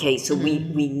 Okay, so we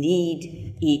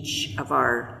need each of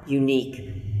our unique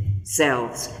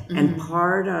selves. And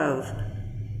part of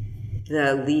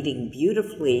the Leading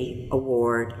Beautifully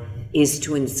Award is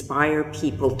to inspire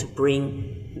people to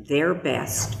bring their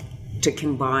best, to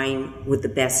combine with the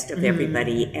best of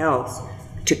everybody else,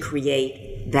 to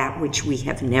create that which we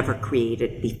have never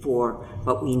created before,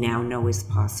 but we now know is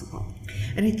possible.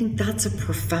 And I think that's a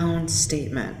profound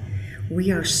statement.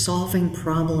 We are solving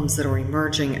problems that are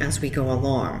emerging as we go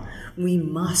along. We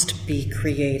must be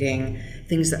creating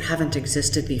things that haven't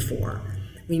existed before.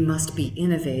 We must be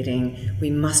innovating.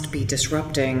 We must be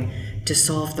disrupting to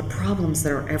solve the problems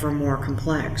that are ever more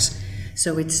complex.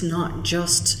 So it's not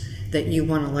just that you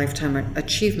won a Lifetime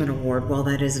Achievement Award. While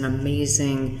that is an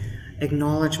amazing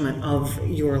acknowledgement of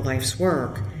your life's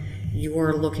work,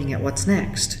 you're looking at what's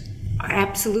next.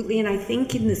 Absolutely, and I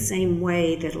think in the same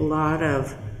way that a lot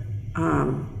of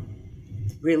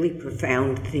really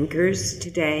profound thinkers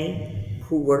today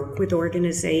who work with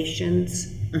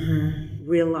organizations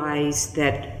realize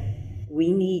that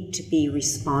we need to be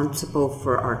responsible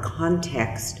for our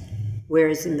context,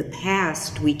 whereas in the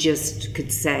past we just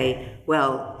could say,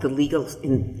 well, the legal,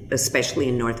 especially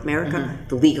in North America,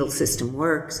 the legal system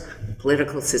works, the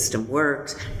political system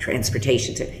works,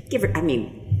 transportation,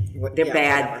 they're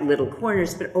bad little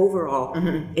corners, but overall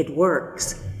it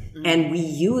works. And we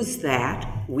use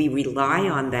that, we rely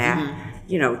on that,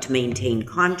 to maintain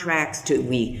contracts,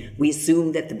 we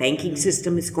assume that the banking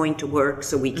system is going to work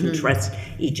so we can trust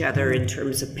each other in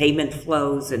terms of payment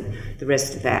flows and the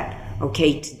rest of that.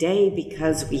 Okay, today,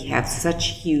 because we have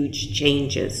such huge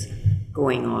changes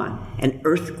going on, an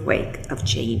earthquake of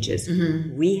changes.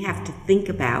 We have to think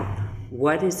about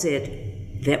what is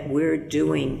it that we're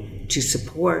doing to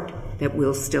support that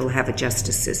we'll still have a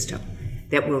justice system,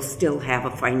 that we'll still have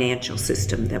a financial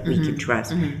system that we can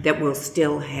trust, that we'll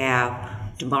still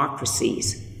have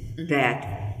democracies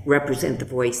that represent the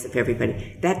voice of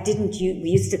everybody. We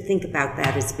used to think about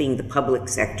that as being the public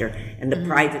sector, and the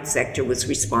private sector was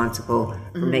responsible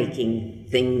for making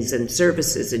things and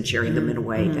services and sharing them in a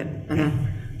way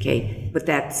but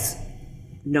that's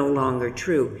no longer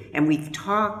true. And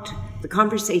the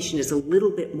conversation is a little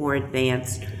bit more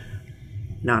advanced,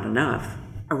 not enough,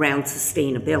 around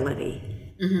sustainability.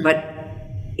 But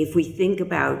if we think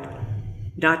about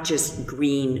not just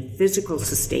green physical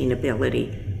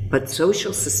sustainability, but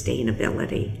social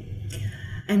sustainability.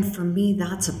 And for me,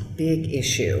 that's a big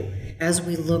issue. As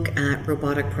we look at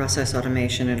robotic process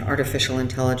automation and artificial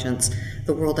intelligence,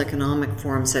 the World Economic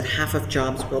Forum said half of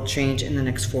jobs will change in the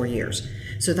next 4 years.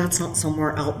 So that's not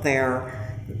somewhere out there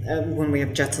when we have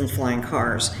Jetsons flying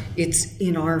cars. It's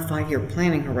in our 5-year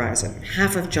planning horizon.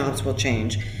 Half of jobs will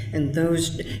change. And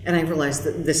I realize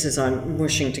that this is on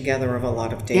mushing together of a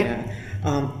lot of data.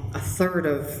 A third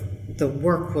of the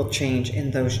work will change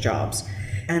in those jobs.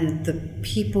 And the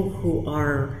people who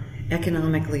are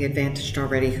economically advantaged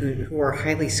already, who are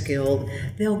highly skilled,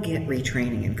 they'll get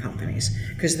retraining in companies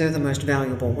because they're the most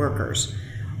valuable workers,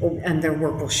 and their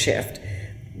work will shift.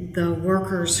 The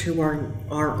workers who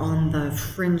are on the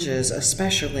fringes,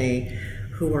 especially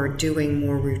who are doing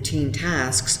more routine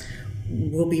tasks,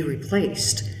 will be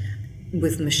replaced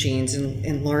with machines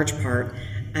in large part.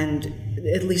 And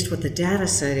at least what the data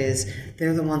said is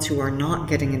they're the ones who are not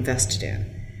getting invested in.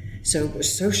 So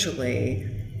socially,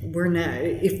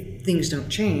 if things don't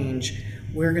change,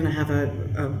 we're going to have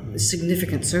a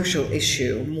significant social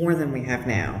issue, more than we have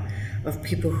now, of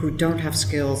people who don't have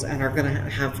skills and are going to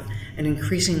have an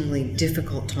increasingly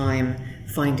difficult time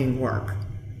finding work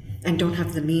and don't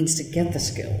have the means to get the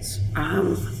skills.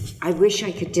 I wish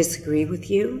I could disagree with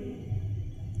you.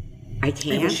 I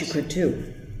can't. I wish you could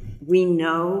too. We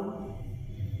know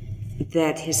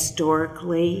that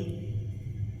historically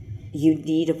you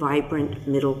need a vibrant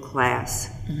middle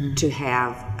class to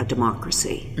have a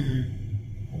democracy.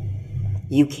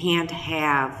 You can't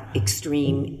have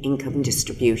extreme income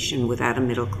distribution without a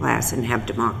middle class and have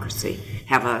democracy,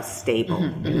 have a stable,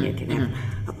 and you can have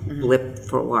a blip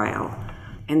for a while.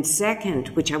 And second,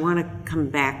 which I want to come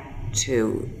back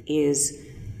to, is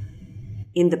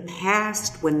in the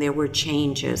past when there were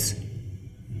changes,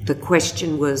 the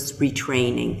question was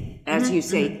retraining. As you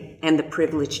say, and the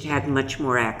privileged had much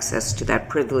more access to that.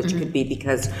 Privilege could be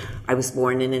because I was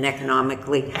born in an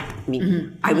economically,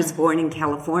 I was born in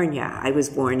California. I was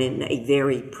born in a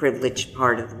very privileged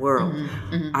part of the world.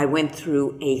 I went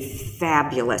through a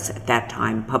fabulous, at that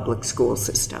time, public school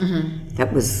system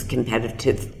that was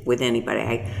competitive with anybody.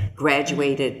 I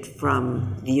graduated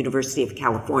from the University of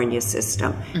California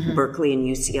system, Berkeley and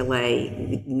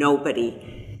UCLA.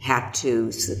 Nobody had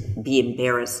to be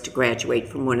embarrassed to graduate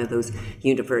from one of those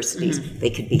universities.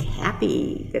 They could be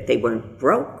happy that they weren't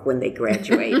broke when they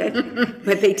graduated,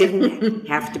 but they didn't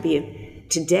have to be.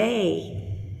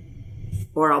 Today,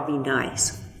 or I'll be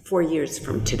nice, 4 years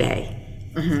from today,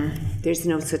 there's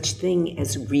no such thing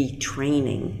as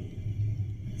retraining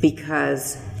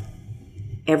because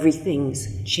everything's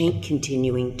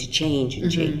continuing to change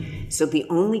and change. So the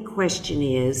only question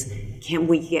is, can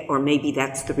we get, or maybe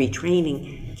that's the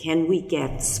retraining, can we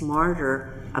get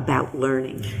smarter about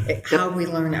learning? How we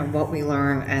learn and what we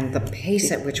learn and the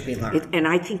pace at which we learn. And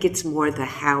I think it's more the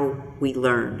how we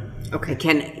learn. Okay.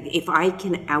 If I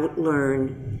can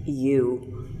outlearn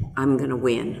you, I'm going to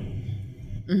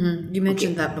win. You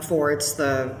mentioned that before. It's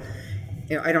I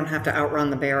don't have to outrun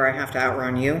the bear, I have to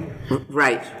outrun you.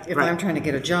 Right. If I'm trying to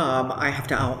get a job, I have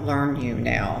to outlearn you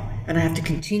now. And I have to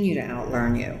continue to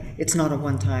outlearn you. It's not a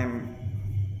one-time.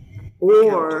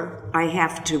 Or I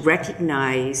have to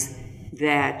recognize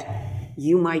that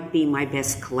you might be my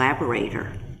best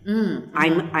collaborator.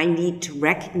 I need to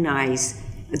recognize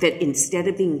that instead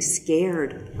of being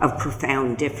scared of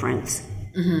profound difference,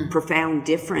 profound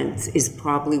difference is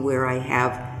probably where I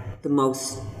have the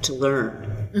most to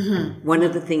learn. One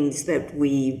of the things that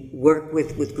we work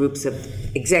with groups of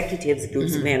executives,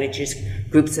 groups of managers,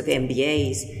 groups of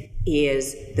MBAs,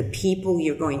 is the people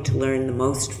you're going to learn the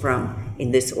most from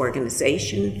in this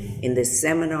organization, in this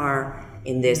seminar,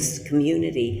 in this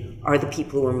community, are the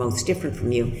people who are most different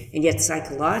from you. And yet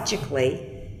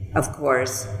psychologically, of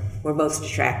course, we're most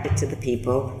attracted to the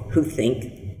people who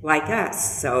think like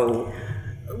us. So,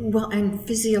 well, and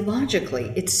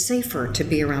physiologically, it's safer to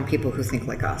be around people who think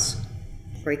like us.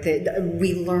 right?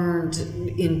 We learned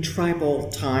in tribal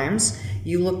times,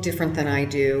 you look different than I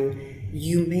do,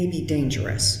 you may be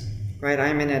dangerous, right?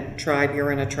 I'm in a tribe,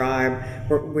 you're in a tribe,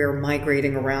 we're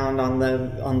migrating around on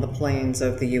the plains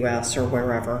of the US or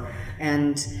wherever,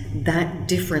 and that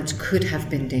difference could have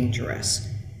been dangerous.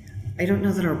 I don't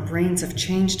know that our brains have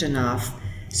changed enough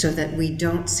so that we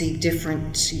don't see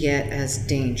different yet as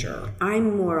danger.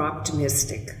 I'm more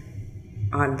optimistic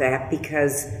on that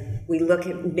because we look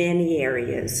at many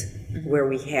areas where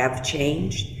we have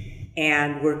changed,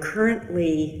 and we're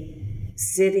currently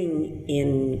sitting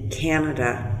in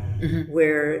Canada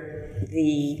where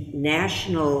the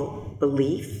national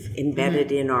belief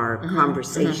embedded in our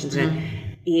conversations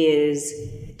is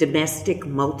domestic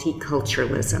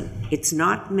multiculturalism. It's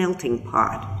not melting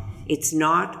pot. It's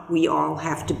not we all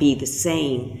have to be the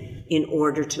same in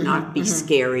order to not be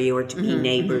scary or to be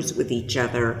neighbors with each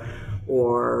other,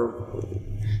 or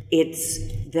it's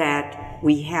that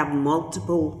we have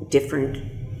multiple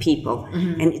different people.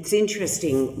 And it's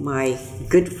interesting, my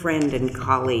good friend and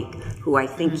colleague, who I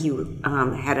think you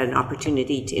had an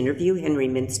opportunity to interview, Henry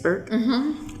Mintzberg.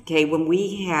 Okay, when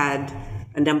we had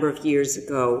a number of years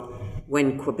ago,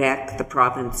 when Quebec, the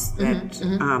province that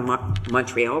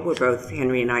Montreal, where both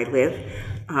Henry and I live,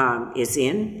 is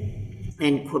in,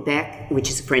 and Quebec, which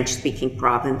is a French-speaking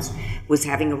province, was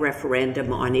having a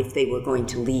referendum on if they were going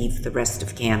to leave the rest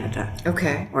of Canada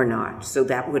or not. So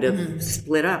that would have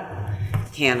split up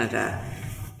Canada.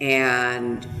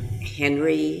 And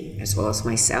Henry, as well as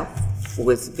myself,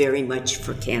 was very much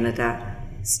for Canada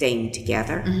staying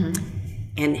together.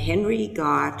 And Henry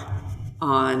got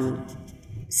on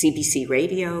CBC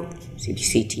Radio,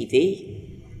 CBC TV,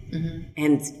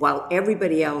 and while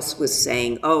everybody else was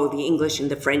saying, oh, the English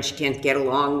and the French can't get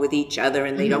along with each other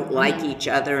and they don't like each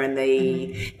other, and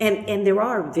they and there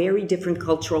are very different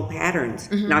cultural patterns,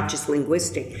 not just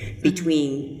linguistic,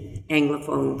 between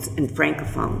Anglophones and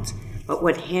Francophones. But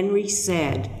what Henry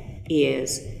said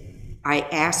is, I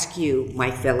ask you,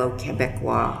 my fellow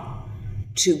Quebecois,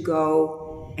 to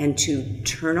go and to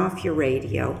turn off your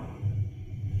radio,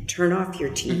 turn off your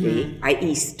TV,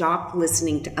 i.e. stop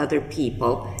listening to other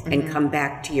people and come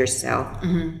back to yourself.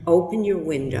 Open your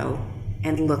window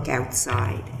and look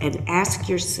outside and ask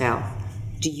yourself,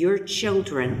 do your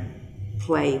children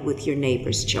play with your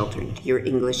neighbor's children? Do your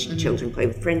English children play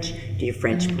with French? Do your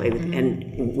French play with,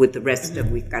 and with the rest of,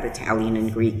 we've got Italian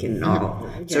and Greek and all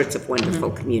sorts of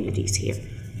wonderful communities here.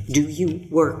 Do you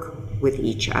work with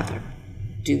each other?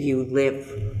 Do you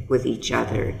live with each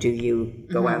other? Do you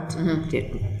go out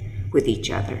with each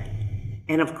other?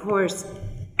 And of course,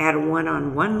 at a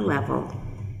one-on-one level,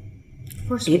 of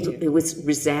course it was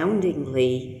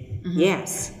resoundingly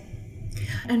yes.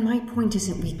 And my point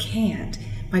isn't we can't.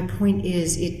 My point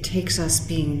is it takes us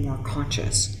being more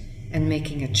conscious and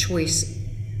making a choice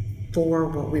for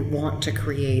what we want to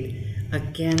create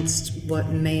against what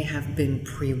may have been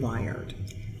pre-wired.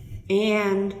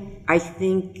 And I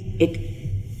think it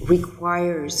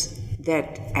requires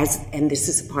that, and this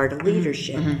is a part of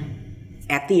leadership,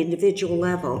 at the individual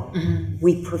level,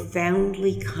 we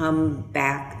profoundly come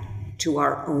back to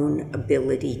our own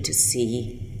ability to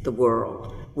see the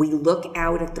world. We look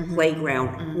out at the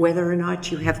playground, whether or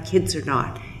not you have kids or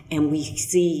not, and we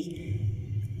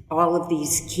see all of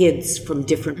these kids from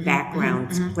different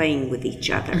backgrounds playing with each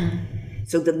other.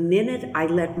 So the minute I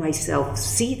let myself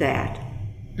see that,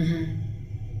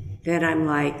 then I'm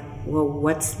like, well,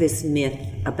 what's this myth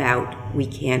about we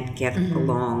can't get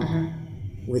along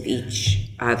with each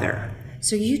other?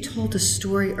 So you told a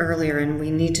story earlier, and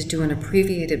we need to do an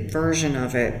abbreviated version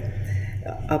of it,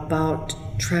 about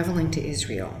traveling to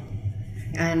Israel,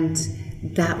 and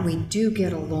that we do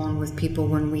get along with people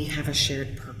when we have a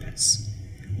shared purpose.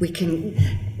 We can,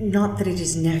 not that it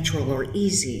is natural or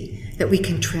easy, that we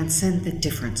can transcend the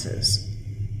differences.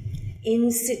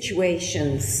 In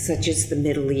situations such as the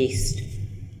Middle East,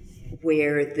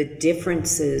 where the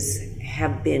differences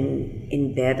have been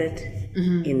embedded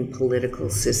in political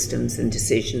systems and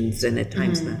decisions, and at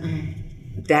times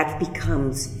that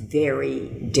becomes very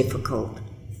difficult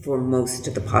for most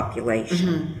of the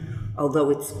population.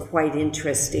 Although it's quite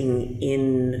interesting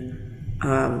in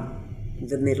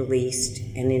the Middle East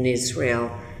and in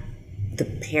Israel, the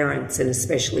parents, and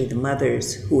especially the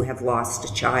mothers who have lost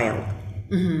a child,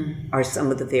 are some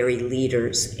of the very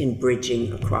leaders in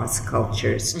bridging across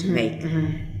cultures to make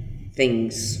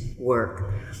things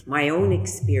work. My own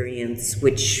experience,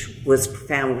 which was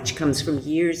profound, which comes from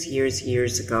years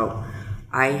ago,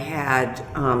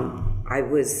 I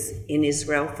was in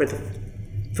Israel for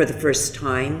the first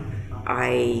time.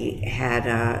 I had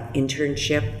an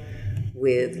internship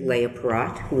with Leah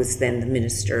Parat, who was then the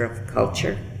Minister of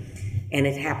Culture. And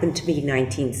it happened to be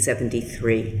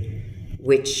 1973,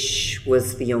 which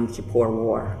was the Yom Kippur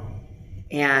War.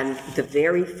 And the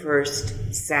very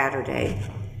first Saturday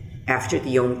after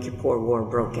the Yom Kippur War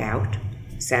broke out,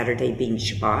 Saturday being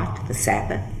Shabbat, the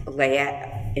Sabbath,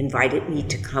 Leah invited me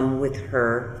to come with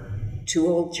her to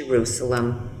Old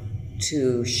Jerusalem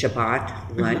to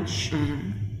Shabbat lunch.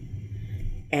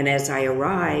 And as I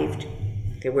arrived,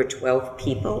 there were 12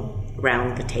 people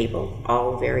around the table,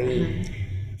 all very,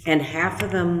 and half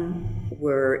of them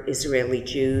were Israeli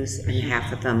Jews and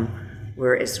half of them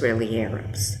were Israeli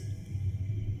Arabs.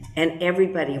 And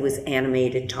everybody was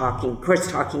animated, talking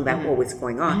about what was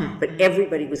going on, but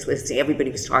everybody was listening,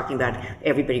 everybody was talking about it,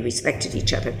 everybody respected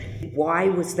each other. Why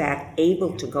was that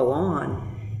able to go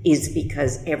on is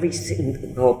because every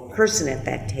single person at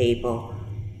that table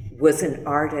was an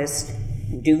artist,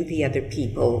 knew the other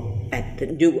people,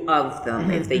 knew of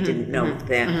them if they didn't know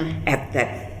them at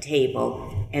that table,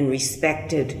 and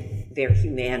respected their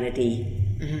humanity,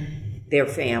 their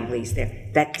families.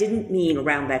 That didn't mean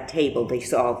around that table they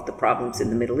solved the problems in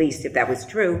the Middle East. If that was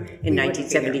true, in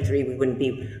 1973 we wouldn't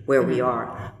be where we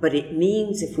are. But it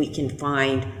means if we can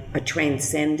find a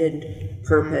transcendent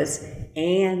purpose,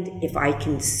 and if I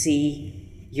can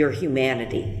see your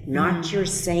humanity, not your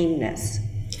sameness,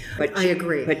 but I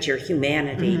agree. But your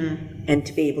humanity, and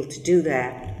to be able to do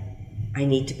that, I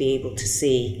need to be able to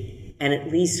see. And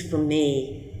at least for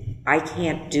me, I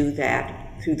can't do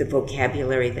that through the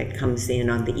vocabulary that comes in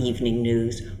on the evening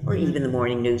news, or even the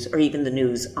morning news, or even the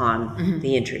news on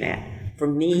the internet. For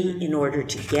me, in order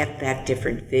to get that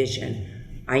different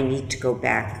vision, I need to go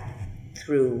back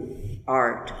through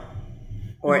art,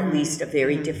 or at least a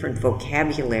very different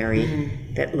vocabulary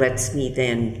that lets me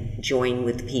then join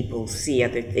with people, see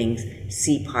other things,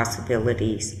 see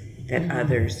possibilities that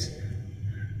others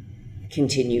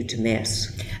continue to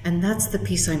miss. And that's the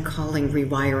piece I'm calling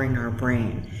rewiring our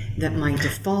brain. That my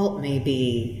default may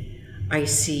be, I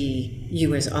see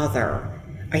you as other.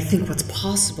 I think what's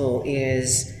possible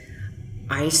is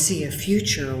I see a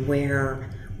future where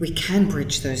we can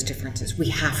bridge those differences. We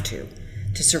have to.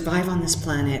 To survive on this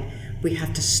planet, we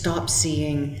have to stop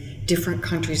seeing different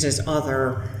countries as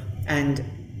other and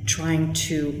trying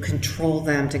to control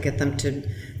them to get them to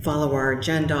follow our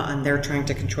agenda, and they're trying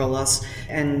to control us.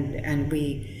 And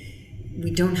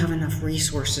we don't have enough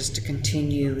resources to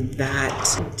continue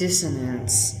that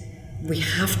dissonance. We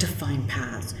have to find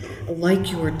paths.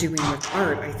 Like you are doing with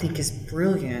art, I think is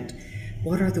brilliant.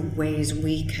 What are the ways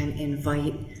we can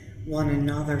invite one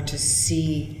another to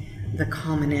see the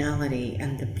commonality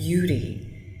and the beauty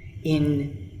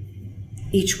in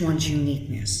each one's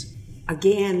uniqueness?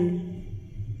 Again,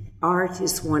 art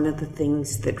is one of the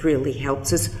things that really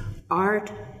helps us.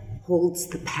 Art holds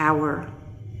the power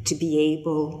to be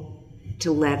able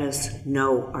to let us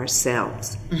know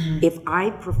ourselves. If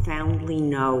I profoundly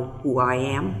know who I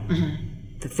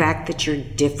am, the fact that you're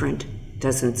different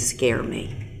doesn't scare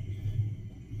me.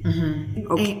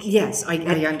 Okay. Yes, I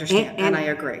understand, and I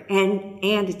agree. And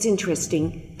it's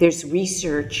interesting, there's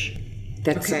research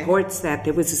that supports that.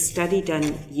 There was a study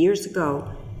done years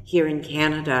ago here in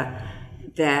Canada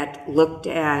that looked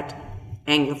at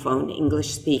Anglophone,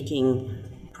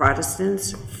 English-speaking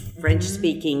Protestants,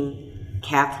 French-speaking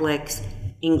Catholics,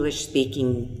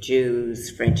 English-speaking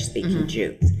Jews, French-speaking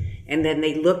Jews. And then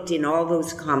they looked in all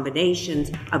those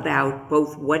combinations about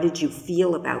both what did you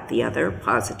feel about the other,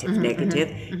 positive, negative,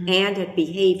 and at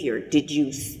behavior. Did you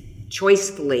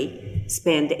choicefully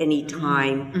spend any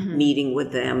time meeting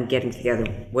with them, getting together,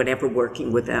 whatever,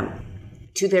 working with them?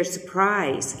 To their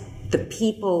surprise, the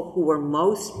people who were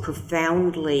most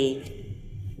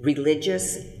profoundly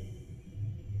religious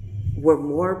were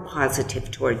more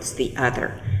positive towards the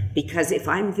other. Because if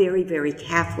I'm very, very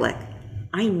Catholic,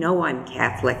 I know I'm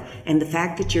Catholic, and the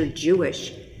fact that you're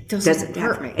Jewish doesn't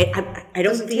hurt me. I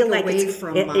don't feel like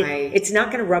it's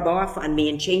not going to rub off on me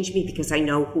and change me because I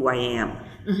know who I am.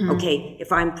 Okay,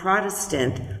 if I'm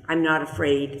Protestant, I'm not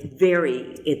afraid.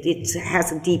 It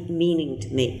has a deep meaning to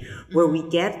me. Where we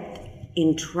get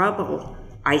in trouble,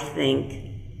 I think,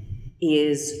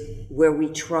 is where we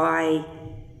try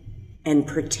and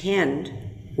pretend,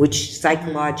 which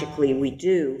psychologically we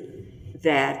do,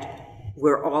 that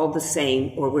we're all the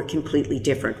same or we're completely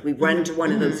different. We run to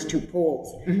one of those two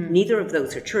poles. Neither of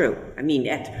those are true. I mean,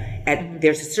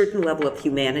 there's a certain level of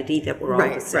humanity that we're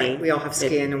all the same. Right. We all have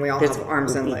skin and we all have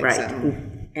arms and legs. Right.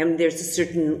 And there's a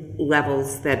certain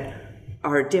levels that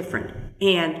are different.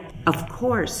 And of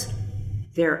course,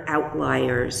 there are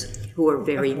outliers who are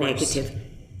very negative,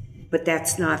 but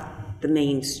that's not the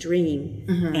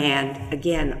mainstream. And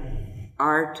again,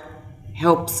 art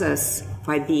helps us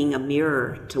by being a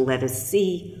mirror to let us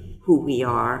see who we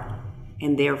are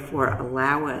and therefore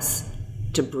allow us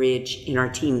to bridge in our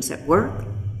teams at work,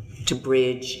 to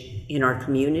bridge in our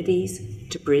communities,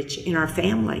 to bridge in our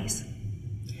families.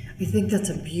 I think that's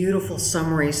a beautiful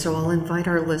summary. So I'll invite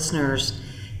our listeners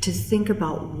to think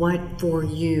about what for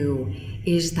you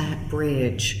is that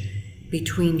bridge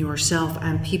between yourself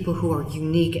and people who are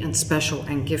unique and special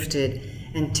and gifted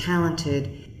and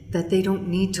talented, that they don't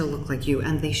need to look like you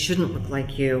and they shouldn't look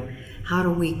like you. How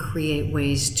do we create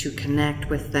ways to connect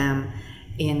with them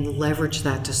and leverage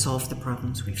that to solve the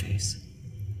problems we face?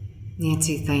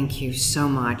 Nancy, thank you so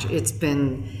much. It's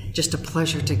been just a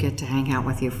pleasure to get to hang out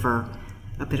with you for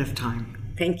a bit of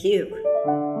time. Thank you.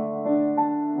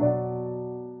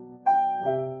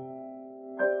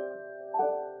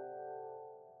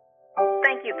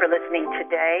 Thank you for listening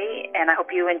today, and I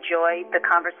hope you enjoyed the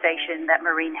conversation that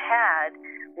Maureen had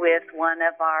with one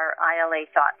of our ILA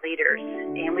thought leaders.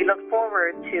 And we look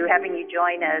forward to having you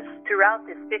join us throughout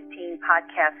this 15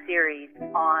 podcast series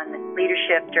on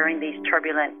leadership during these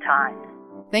turbulent times.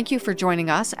 Thank you for joining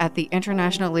us at the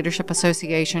International Leadership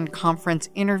Association Conference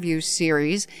Interview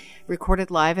Series, recorded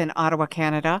live in Ottawa,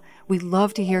 Canada. We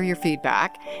love to hear your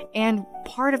feedback. And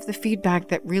part of the feedback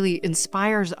that really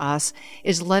inspires us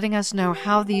is letting us know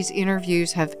how these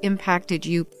interviews have impacted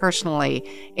you personally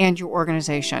and your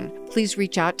organization. Please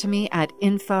reach out to me at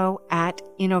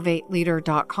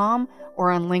info@innovateleader.com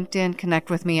or on LinkedIn, connect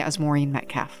with me as Maureen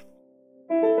Metcalf.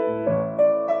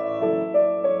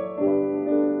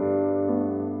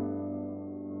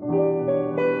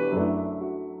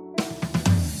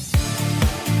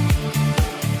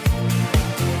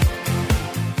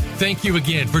 Thank you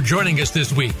again for joining us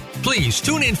this week. Please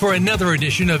tune in for another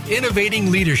edition of Innovating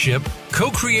Leadership,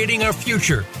 Co-Creating Our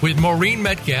Future with Maureen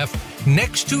Metcalf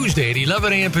next Tuesday at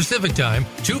 11 a.m. Pacific Time,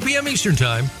 2 p.m. Eastern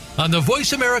Time on the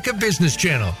Voice America Business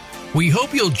Channel. We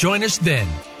hope you'll join us then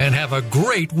and have a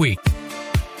great week.